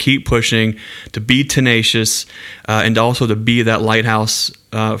moving, to keep pushing, to be tenacious, and also to be that lighthouse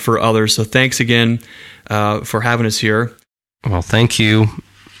for others. So thanks again for having us here. Well, thank you.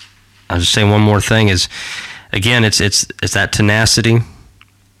 I'll just say one more thing is, again, it's that tenacity.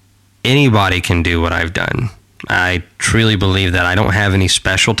 Anybody can do what I've done. I truly believe that I don't have any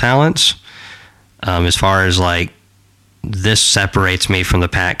special talents as far as like this separates me from the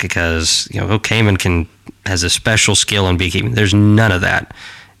pack because, Kamon has a special skill in beekeeping. There's none of that.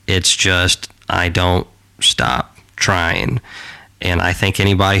 It's just I don't stop trying. And I think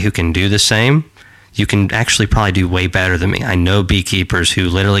anybody who can do the same, you can actually probably do way better than me. I know beekeepers who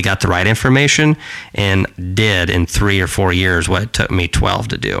literally got the right information and did in 3 or 4 years what it took me 12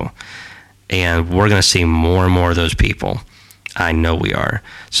 to do. And we're going to see more and more of those people. I know we are.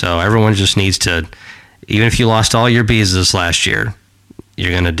 So everyone just needs to, even if you lost all your bees this last year,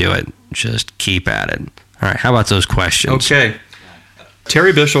 you're going to do it. Just keep at it. All right, how about those questions? Okay.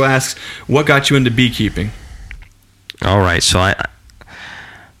 Terry Bishel asks, what got you into beekeeping? All right, so I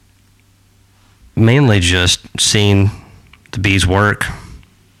mainly just seeing the bees work.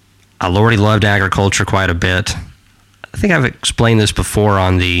 I already loved agriculture quite a bit. I think I've explained this before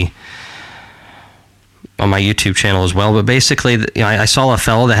on my YouTube channel as well, but basically, I saw a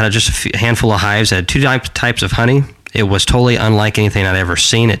fellow that had just a handful of hives, had 2 types of honey. It was totally unlike anything I'd ever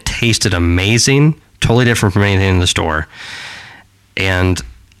seen. It tasted amazing, totally different from anything in the store. And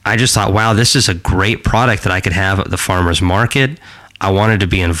I just thought, wow, this is a great product that I could have at the farmer's market. I wanted to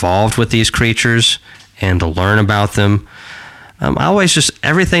be involved with these creatures and to learn about them. I always just,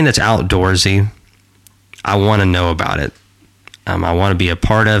 everything that's outdoorsy, I want to know about it. I want to be a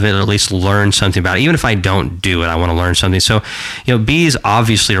part of it, or at least learn something about it. Even if I don't do it, I want to learn something. So, bees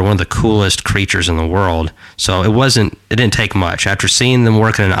obviously are one of the coolest creatures in the world. So it didn't take much. After seeing them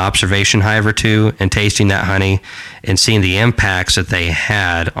work in an observation hive or two and tasting that honey and seeing the impacts that they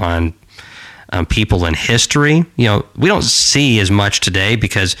had on people in history, we don't see as much today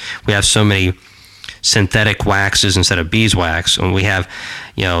because we have so many synthetic waxes instead of beeswax, and we have,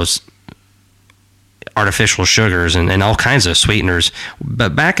 artificial sugars and all kinds of sweeteners.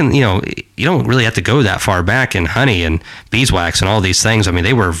 But back in, you don't really have to go that far back in honey and beeswax and all these things. I mean,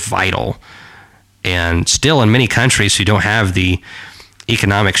 they were vital. And still in many countries who don't have the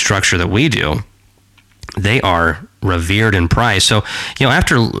economic structure that we do, they are revered and prized. So,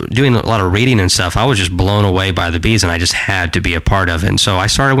 after doing a lot of reading and stuff, I was just blown away by the bees, and I just had to be a part of it. And so I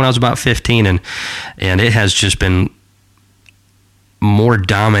started when I was about 15, and it has just been more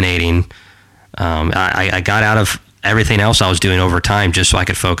dominating. I got out of everything else I was doing over time just so I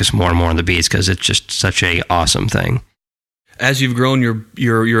could focus more and more on the bees because it's just such a awesome thing. As you've grown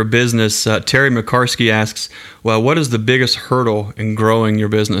your business, Terry McCarsky asks, well, what is the biggest hurdle in growing your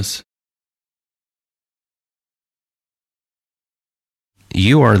business?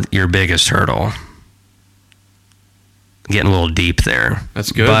 You are your biggest hurdle. Getting a little deep there.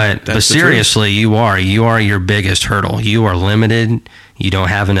 That's good. But seriously, you are your biggest hurdle. You are limited. You don't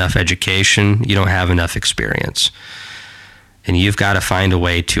have enough education. You don't have enough experience. And you've got to find a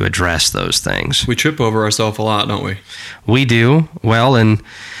way to address those things. We trip over ourselves a lot, don't we? We do. Well, and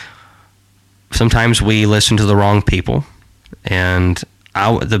sometimes we listen to the wrong people. And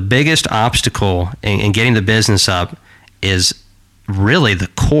the biggest obstacle in getting the business up is really the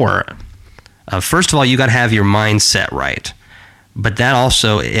core. First of all, you got to have your mindset right. But that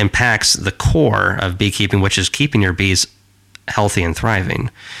also impacts the core of beekeeping, which is keeping your bees healthy and thriving.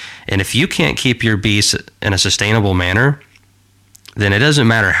 And if you can't keep your bees in a sustainable manner, then it doesn't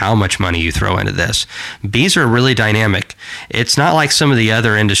matter how much money you throw into this. Bees are really dynamic. It's not like some of the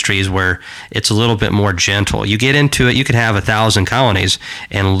other industries where it's a little bit more gentle. You get into it, you could have 1,000 colonies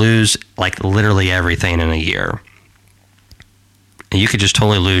and lose like literally everything in a year. And you could just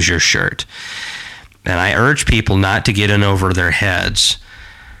totally lose your shirt. And I urge people not to get in over their heads.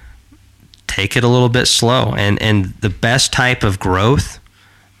 Take it a little bit slow. And the best type of growth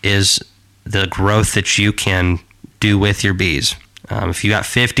is the growth that you can do with your bees. If you got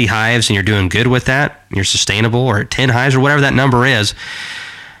 50 hives and you're doing good with that, you're sustainable, or 10 hives or whatever that number is,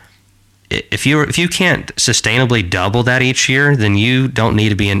 if you can't sustainably double that each year, then you don't need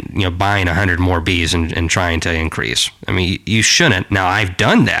to be buying 100 more bees and trying to increase. I mean, you shouldn't. Now, I've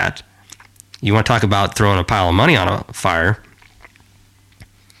done that. You want to talk about throwing a pile of money on a fire.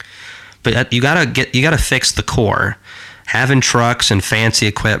 But you gotta fix the core. Having trucks and fancy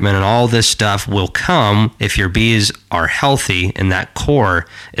equipment and all this stuff will come if your bees are healthy and that core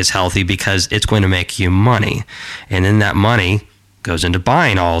is healthy, because it's going to make you money. And then that money goes into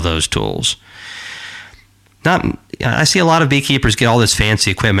buying all those tools. I see a lot of beekeepers get all this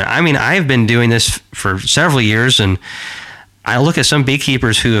fancy equipment. I mean, I've been doing this for several years, and I look at some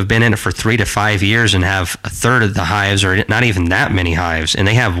beekeepers who have been in it for 3 to 5 years and have a third of the hives, or not even that many hives, and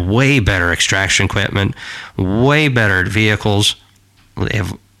they have way better extraction equipment, way better vehicles. They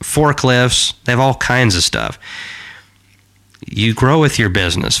have forklifts. They have all kinds of stuff. You grow with your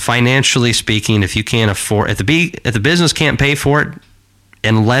business. Financially speaking, if you can't afford, if the business can't pay for it,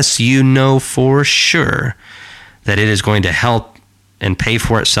 unless you know for sure that it is going to help and pay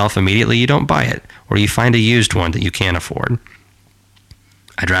for itself immediately, you don't buy it, or you find a used one that you can't afford.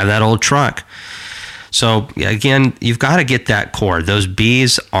 I drive that old truck. So again, you've got to get that core. Those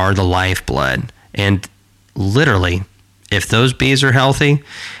bees are the lifeblood. And literally, if those bees are healthy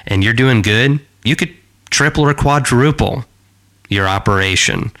and you're doing good, you could triple or quadruple your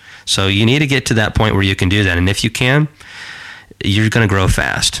operation. So you need to get to that point where you can do that. And if you can, you're going to grow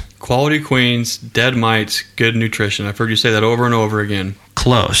fast. Quality queens, dead mites, good nutrition. I've heard you say that over and over again.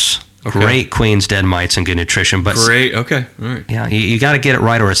 Close. Okay. Great queens, dead mites, and good nutrition. But great. Okay. All right. Yeah, you got to get it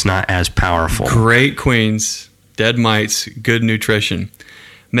right, or it's not as powerful. Great queens, dead mites, good nutrition.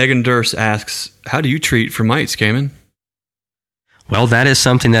 Megan Durst asks, how do you treat for mites, Kamon? Well, that is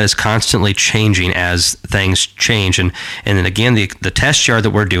something that is constantly changing as things change. And then again, the test yard that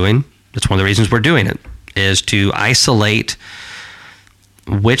we're doing, that's one of the reasons we're doing it, is to isolate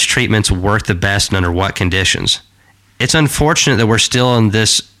which treatments work the best and under what conditions. It's unfortunate that we're still in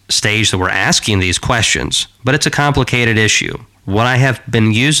this stage that we're asking these questions, but it's a complicated issue. What I have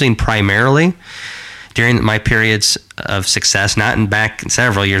been using primarily during my periods of success, not back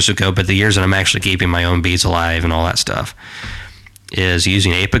several years ago, but the years that I'm actually keeping my own bees alive and all that stuff, is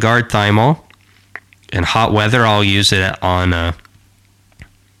using Apigard thymol. In hot weather, I'll use it on,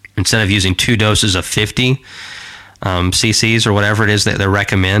 instead of using 2 doses of 50 cc's or whatever it is that they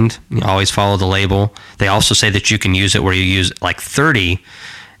recommend, you always follow the label. They also say that you can use it where you use like 30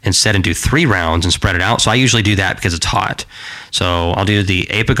 instead and do 3 rounds and spread it out. So I usually do that because it's hot. So I'll do the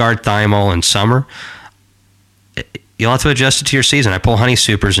Apigard thymol in summer. You'll have to adjust it to your season. I pull honey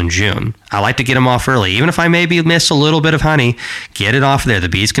supers in June. I like to get them off early. Even if I maybe miss a little bit of honey, get it off there. The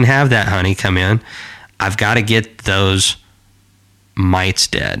bees can have that honey come in. I've got to get those mites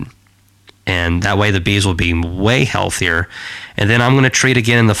dead. And that way the bees will be way healthier. And then I'm going to treat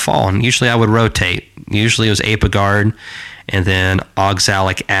again in the fall. And usually I would rotate. Usually it was Apigard and then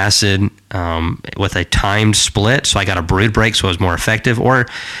oxalic acid with a timed split. So I got a brood break, so it was more effective. Or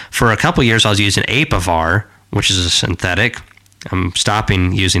for a couple years, I was using Apivar, which is a synthetic. I'm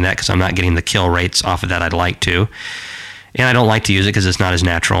stopping using that because I'm not getting the kill rates off of that I'd like to. And I don't like to use it because it's not as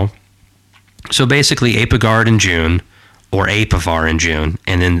natural. So basically Apigard in June or Apivar in June.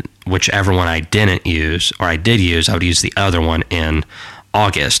 And then whichever one I didn't use, or I did use, I would use the other one in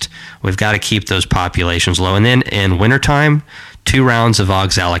August. We've got to keep those populations low. And then in wintertime, 2 rounds of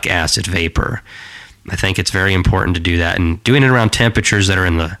oxalic acid vapor. I think it's very important to do that. And doing it around temperatures that are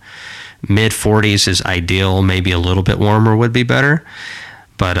in the mid 40s is ideal. Maybe a little bit warmer would be better.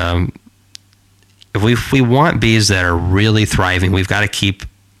 But if we want bees that are really thriving, we've got to keep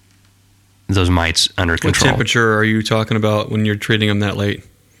those mites under control. What temperature are you talking about when you're treating them that late?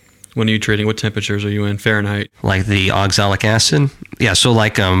 When are you treating? What temperatures are you in Fahrenheit? Like the oxalic acid? Yeah, so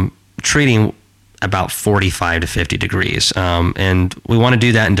like treating about 45 to 50 degrees. And we want to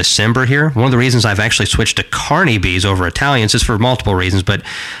do that in December here. One of the reasons I've actually switched to Carney bees over Italians is for multiple reasons, but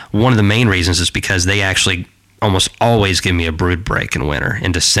one of the main reasons is because they actually almost always give me a brood break in winter,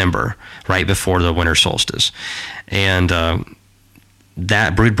 in December, right before the winter solstice. And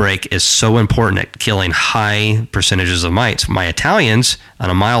that brood break is so important at killing high percentages of mites. My Italians, on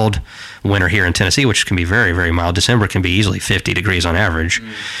a mild winter here in Tennessee, which can be very, very mild, December can be easily 50 degrees on average,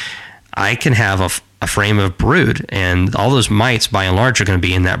 I can have a frame of brood, and all those mites, by and large, are going to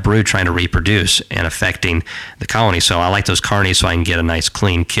be in that brood trying to reproduce and affecting the colony. So I like those carnies so I can get a nice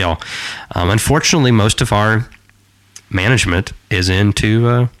clean kill. Unfortunately, most of our management is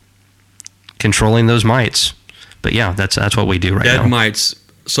into controlling those mites. But yeah, that's what we do right now. Dead mites.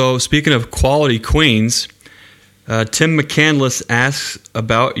 So speaking of quality queens, Tim McCandless asks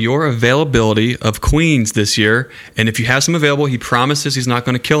about your availability of queens this year. And if you have some available, he promises he's not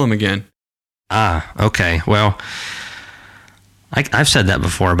going to kill them again. Ah, okay. Well, I've said that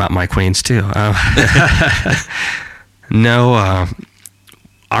before about my queens too. No,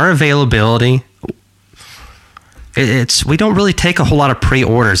 our availability, we don't really take a whole lot of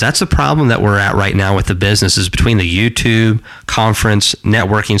pre-orders. That's the problem that we're at right now with the business, is between the YouTube, conference,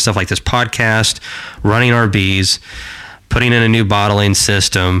 networking, stuff like this podcast, running our bees, putting in a new bottling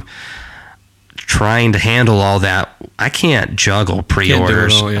system, trying to handle all that. I can't juggle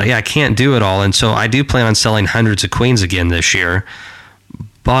pre-orders. Can't do it all, yeah. I can't do it all. And so I do plan on selling hundreds of queens again this year.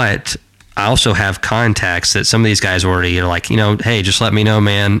 But I also have contacts that some of these guys already are like, hey, just let me know,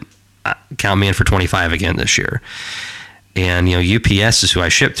 man. Count me in for 25 again this year. And, UPS is who I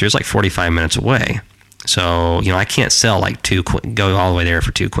ship through. It's like 45 minutes away. So, I can't sell like go all the way there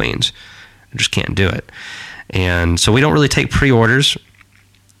for 2 queens. I just can't do it. And so we don't really take pre-orders.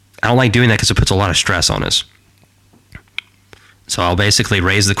 I don't like doing that because it puts a lot of stress on us. So I'll basically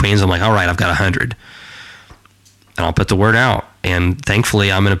raise the queens. I'm like, all right, I've got 100. And I'll put the word out. And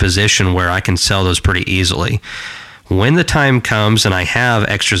thankfully, I'm in a position where I can sell those pretty easily. When the time comes and I have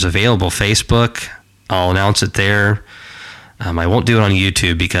extras available, Facebook, I'll announce it there. I won't do it on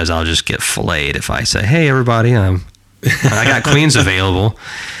YouTube because I'll just get filleted if I say, hey, everybody, I got queens available.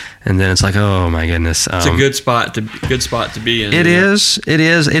 And then it's like, oh my goodness. It's a good spot to be in. It is.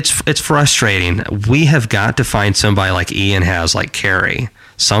 It's frustrating. We have got to find somebody like Ian has, like Carrie,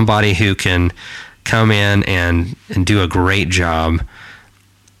 somebody who can come in and do a great job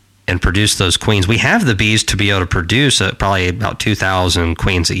and produce those queens. We have the bees to be able to produce probably about 2,000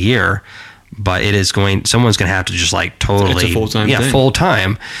 queens a year, but someone's going to have to just like totally, it's a full-time thing. Full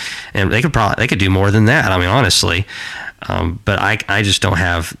time, and they could do more than that. I mean, honestly, but I just don't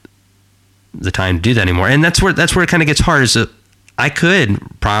have the time to do that anymore. And that's where it kind of gets hard, is that I could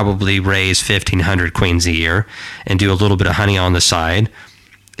probably raise 1,500 queens a year and do a little bit of honey on the side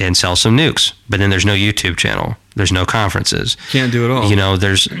and sell some nukes, but then there's no YouTube channel. There's no conferences. Can't do it all.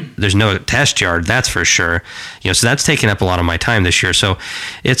 There's no test yard, that's for sure. So that's taking up a lot of my time this year. So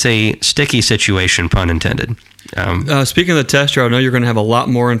it's a sticky situation, pun intended. Speaking of the test yard, I know you're going to have a lot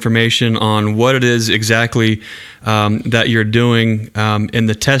more information on what it is exactly that you're doing in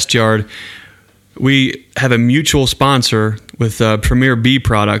the test yard. We have a mutual sponsor with Premier Bee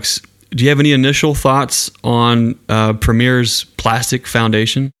Products. Do you have any initial thoughts on Premier's plastic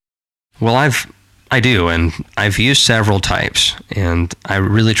foundation? Well, I do, and I've used several types, and I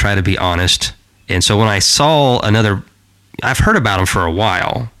really try to be honest. And so when I saw I've heard about them for a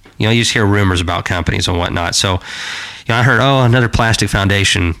while. You just hear rumors about companies and whatnot. So, I heard, another plastic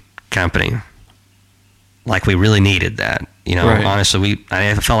foundation company. Like we really needed that. Right. Honestly,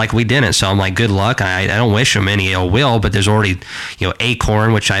 I felt like we didn't. So I'm like, good luck. I don't wish them any ill will, but there's already,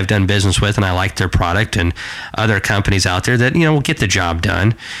 Acorn, which I've done business with, and I like their product, and other companies out there that, will get the job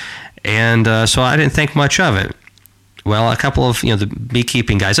done. And so I didn't think much of it. Well, a couple of, the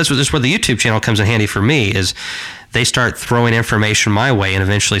beekeeping guys, this is where the YouTube channel comes in handy for me, is they start throwing information my way, and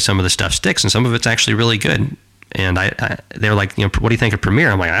eventually some of the stuff sticks, and some of it's actually really good. And they're like, what do you think of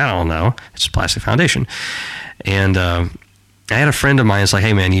Premier? I'm like, I don't know. It's a plastic foundation. And I had a friend of mine who's like,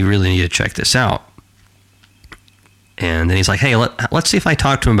 hey, man, you really need to check this out. And then he's like, hey, let's see if I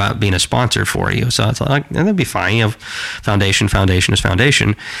talk to him about being a sponsor for you. So I thought, like, that'd be fine. Foundation is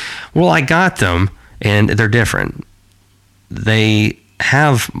foundation. Well, I got them, and they're different. They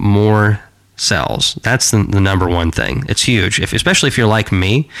have more cells. That's the number one thing. It's huge, especially if you're like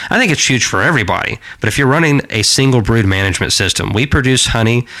me. I think it's huge for everybody. But if you're running a single brood management system, we produce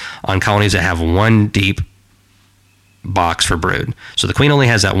honey on colonies that have one deep box for brood. So the queen only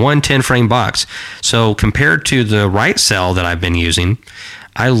has that one 10-frame box. So compared to the right cell that I've been using,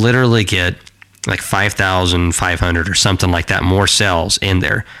 I literally get like 5,500 or something like that more cells in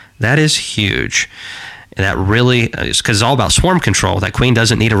there. That is huge. And that really is because it's all about swarm control. That queen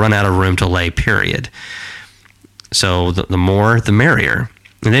doesn't need to run out of room to lay, period. So the more, the merrier.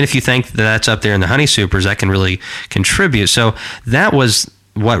 And then if you think that's up there in the honey supers, that can really contribute. So that was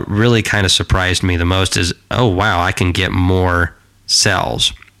what really kind of surprised me the most, is, oh, wow, I can get more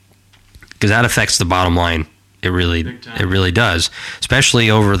cells. Because that affects the bottom line. It really does. Especially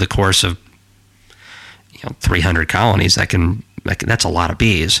over the course of 300 colonies. That's a lot of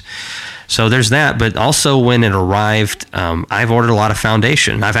bees. So there's that, but also when it arrived, I've ordered a lot of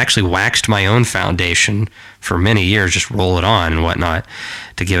foundation. I've actually waxed my own foundation for many years, just roll it on and whatnot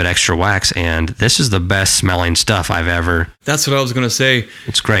to give it extra wax, and this is the best smelling stuff I've ever... That's what I was going to say.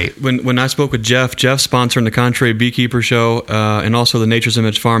 It's great. When I spoke with Jeff sponsoring the Contrary Beekeeper Show and also the Nature's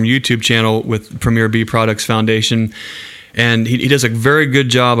Image Farm YouTube channel with Premier Bee Products Foundation, and he does a very good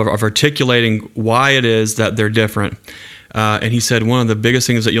job of articulating why it is that they're different. And he said one of the biggest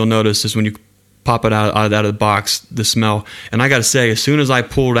things that you'll notice is when you pop it out of the box, the smell. And I got to say, as soon as I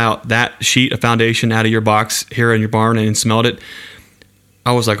pulled out that sheet of foundation out of your box here in your barn and smelled it,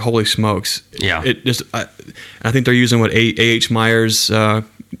 I was like, holy smokes. Yeah. It just, I think they're using what A.H. Myers, the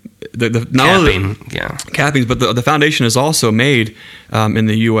Capping, cappings, but the foundation is also made in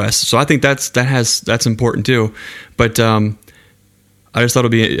the U.S. So I think that's important too. But I just thought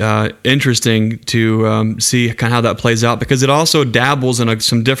it'd be interesting to see kind of how that plays out, because it also dabbles in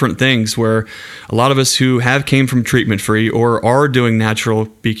some different things where a lot of us who have came from treatment free or are doing natural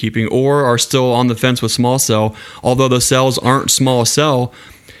beekeeping or are still on the fence with small cell, although those cells aren't small cell.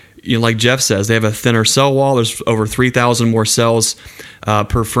 Like Jeff says, they have a thinner cell wall. There's over 3,000 more cells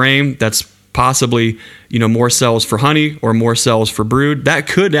per frame. That's possibly more cells for honey or more cells for brood. That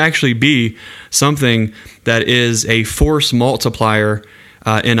could actually be something that is a force multiplier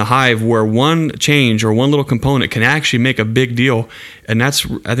in a hive, where one change or one little component can actually make a big deal. And I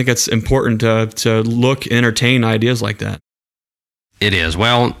think that's important to look and entertain ideas like that. It is.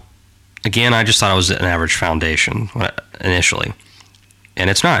 Well, again, I just thought it was an average foundation initially, and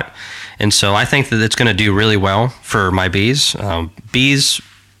it's not. And so I think that it's going to do really well for my bees. Bees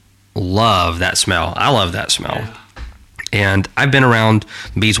love that smell. I love that smell. Yeah. And I've been around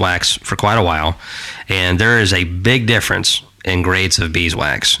beeswax for quite a while, and there is a big difference in grades of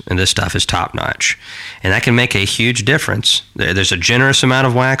beeswax, and this stuff is top notch. And that can make a huge difference. There's a generous amount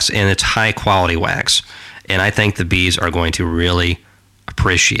of wax, and it's high quality wax. And I think the bees are going to really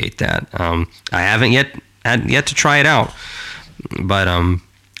appreciate that. I haven't yet to try it out, but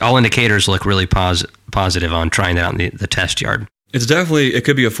all indicators look really positive on trying that out in the test yard. It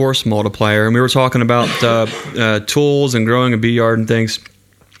could be a force multiplier. And we were talking about tools and growing a bee yard and things.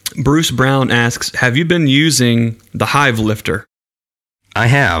 Bruce Brown asks, have you been using the hive lifter? I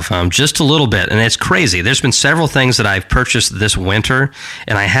have, just a little bit, and it's crazy. There's been several things that I've purchased this winter,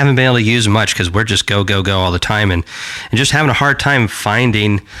 and I haven't been able to use much because we're just go all the time, and just having a hard time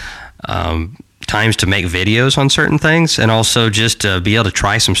finding times to make videos on certain things, and also just to be able to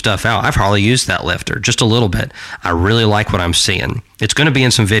try some stuff out. I've hardly used that lifter, just a little bit. I really like what I'm seeing. It's going to be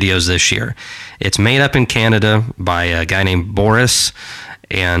in some videos this year. It's made up in Canada by a guy named Boris,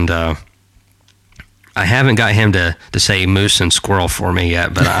 and I haven't got him to say moose and squirrel for me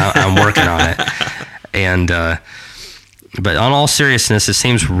yet, but I'm working on it. And but on all seriousness, it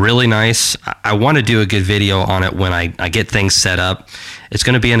seems really nice. I want to do a good video on it when I get things set up. It's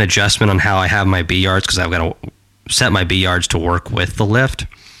going to be an adjustment on how I have my bee yards, because I've got to set my bee yards to work with the lift.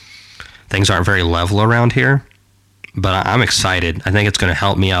 Things aren't very level around here, but I'm excited. I think it's going to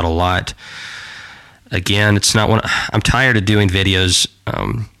help me out a lot. Again, it's not one. I'm tired of doing videos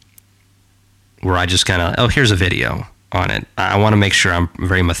where I just kind of, here's a video on it. I want to make sure I'm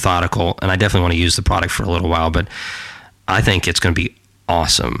very methodical, and I definitely want to use the product for a little while, but I think it's going to be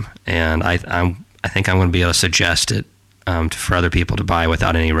awesome, and I think I'm going to be able to suggest it for other people to buy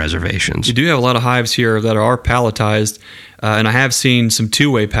without any reservations. You do have a lot of hives here that are palletized, and I have seen some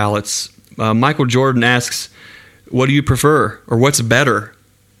two-way pallets. Michael Jordan asks, what do you prefer, or what's better?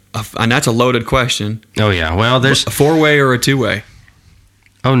 And that's a loaded question. Oh yeah, well, there's a four-way or a two-way.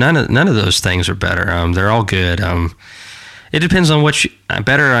 Oh, none of those things are better. They're all good. It depends on what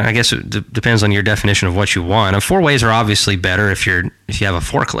better. I guess it depends on your definition of what you want. Four-ways are obviously better if you have a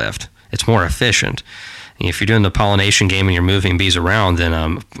forklift. It's more efficient. If you're doing the pollination game and you're moving bees around,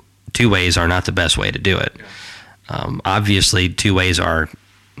 then two-ways are not the best way to do it. Obviously, two-ways are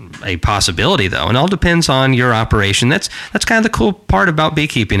a possibility, though, and it all depends on your operation. That's kind of the cool part about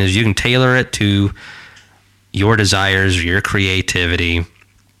beekeeping, is you can tailor it to your desires, your creativity,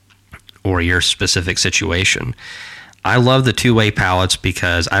 or your specific situation. I love the two-way pallets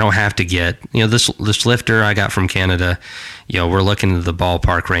because I don't have to get, this lifter I got from Canada. We're looking at the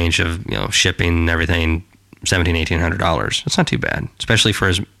ballpark range of shipping and everything, $1,700-$1,800. It's not too bad, especially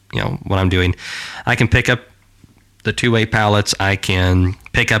for what I'm doing. I can pick up the two-way pallets. I can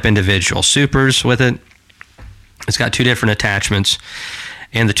pick up individual supers with it. It's got two different attachments,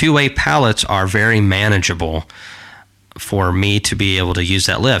 and the two-way pallets are very manageable for me to be able to use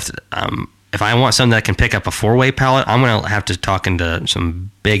that lift. If I want something that can pick up a four-way pallet, I'm going to have to talk into some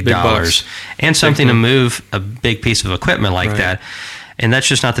big dollars bucks. And something to move a big piece of equipment like that. And that's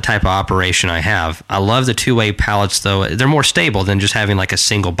just not the type of operation I have. I love the two-way pallets, though. They're more stable than just having like a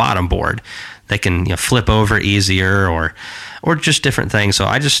single bottom board. They can flip over easier or just different things. So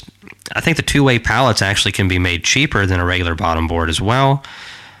I think the two-way pallets actually can be made cheaper than a regular bottom board as well.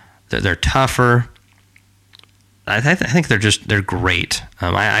 They're tougher. I think they're great.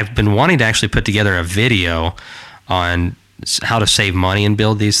 I've been wanting to actually put together a video on how to save money and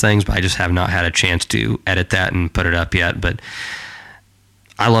build these things, but I just have not had a chance to edit that and put it up yet. But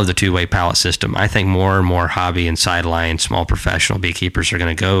I love the two-way pallet system. I think more and more hobby and sideline small professional beekeepers are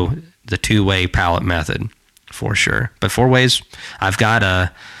going to go the two-way pallet method. for sure. But four-ways, I've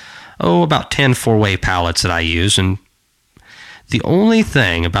got about 10 four-way pallets that I use, and the only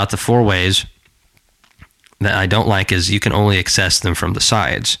thing about the four-ways that I don't like is you can only access them from the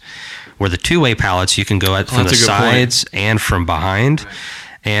sides. Where the two-way pallets, you can go out from the sides and from behind. Right.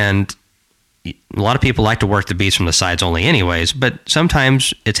 And a lot of people like to work the beads from the sides only anyways, but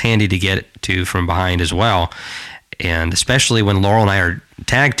sometimes it's handy to get it to from behind as well. And especially when Laurel and I are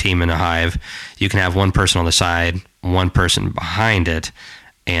tag team in a hive, you can have one person on the side, one person behind it,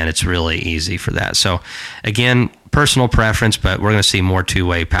 and it's really easy for that. So again, personal preference, but we're going to see more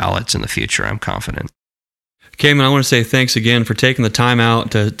two-way pallets in the future, I'm confident. Kamon, I want to say thanks again for taking the time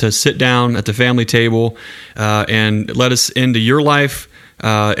out to sit down at the family table and let us into your life,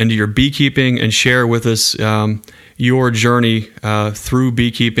 into your beekeeping, and share with us your journey through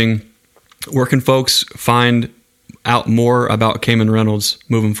beekeeping. Where can folks find out more about Kamon Reynolds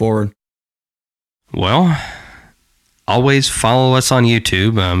moving forward? Well, always follow us on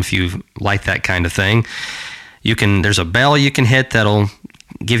YouTube if you like that kind of thing. There's a bell you can hit that'll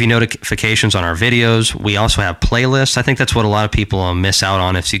give you notifications on our videos. We also have playlists. I think that's what a lot of people miss out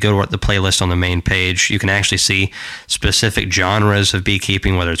on. If you go to the playlist on the main page, you can actually see specific genres of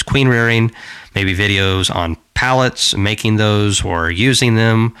beekeeping, whether it's queen rearing, maybe videos on pallets, making those or using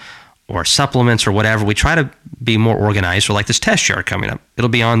them, or supplements or whatever. We try to be more organized. So like this test yard coming up, it'll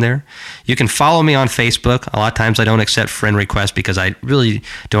be on there. You can follow me on Facebook. A lot of times I don't accept friend requests because I really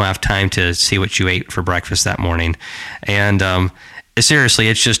don't have time to see what you ate for breakfast that morning. And seriously,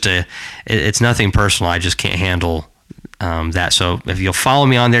 it's just it's nothing personal. I just can't handle that. So if you'll follow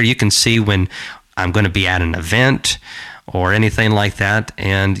me on there, you can see when I'm going to be at an event or anything like that.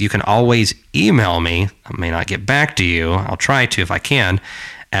 And you can always email me. I may not get back to you. I'll try to if I can,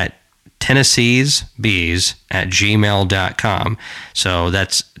 at Tennessee'sBees@gmail.com. So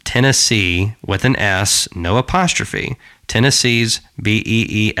that's Tennessee with an S, no apostrophe.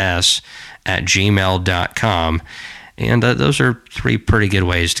 Tennessee'sBees@gmail.com. And those are 3 pretty good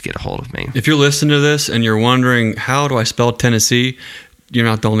ways to get a hold of me. If you're listening to this and you're wondering, how do I spell Tennessee? You're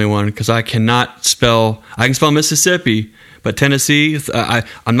not the only one, because I can spell Mississippi, but Tennessee,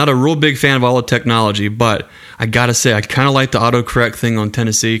 I'm not a real big fan of all the technology, but I got to say, I kind of like the autocorrect thing on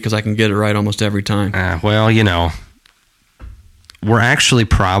Tennessee because I can get it right almost every time. Well, we're actually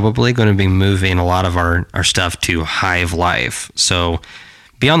probably going to be moving a lot of our stuff to Hive Life. So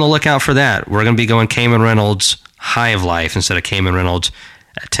be on the lookout for that. We're going to be going Kamon Reynolds Hive Life instead of Kamon Reynolds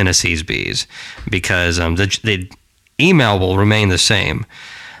at Tennessee's Bees, because the email will remain the same.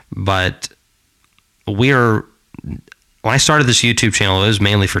 But when I started this YouTube channel, it was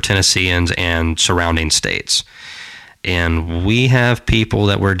mainly for Tennesseans and surrounding states. And we have people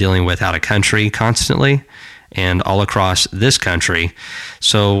that we're dealing with out of country constantly and all across this country.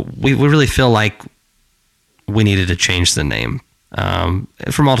 So we really feel like we needed to change the name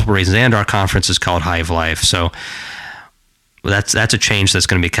for multiple reasons. And our conference is called Hive Life. So that's a change that's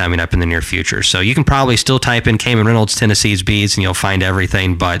going to be coming up in the near future. So you can probably still type in Kamon Reynolds Tennessee's Bees and you'll find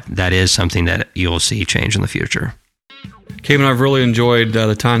everything, but that is something that you'll see change in the future. Kamon, I've really enjoyed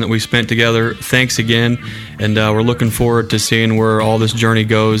the time that we spent together. Thanks again, and we're looking forward to seeing where all this journey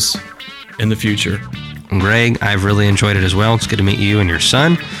goes in the future. Greg, I've really enjoyed it as well. It's good to meet you and your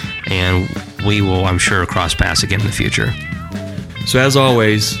son, and we will, I'm sure, cross paths again in the future. So as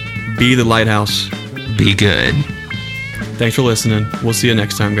always, be the lighthouse. Be good. Thanks for listening. We'll see you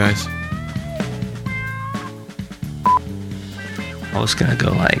next time, guys. I was going to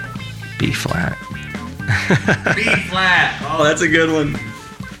go like B flat. B flat. Oh, that's a good one.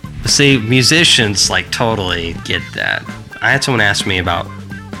 See, musicians totally get that. I had someone ask me about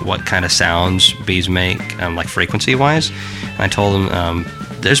what kind of sounds bees make, like frequency wise. And I told them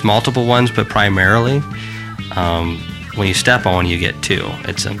there's multiple ones, but primarily when you step on one, you get 2.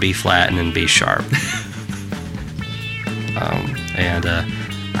 It's a B flat and then B sharp. And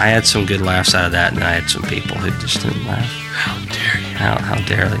I had some good laughs out of that, and I had some people who just didn't laugh. How dare you? How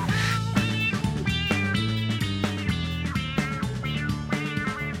dare they?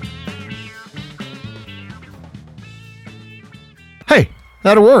 Hey,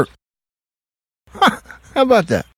 that'll work. How about that?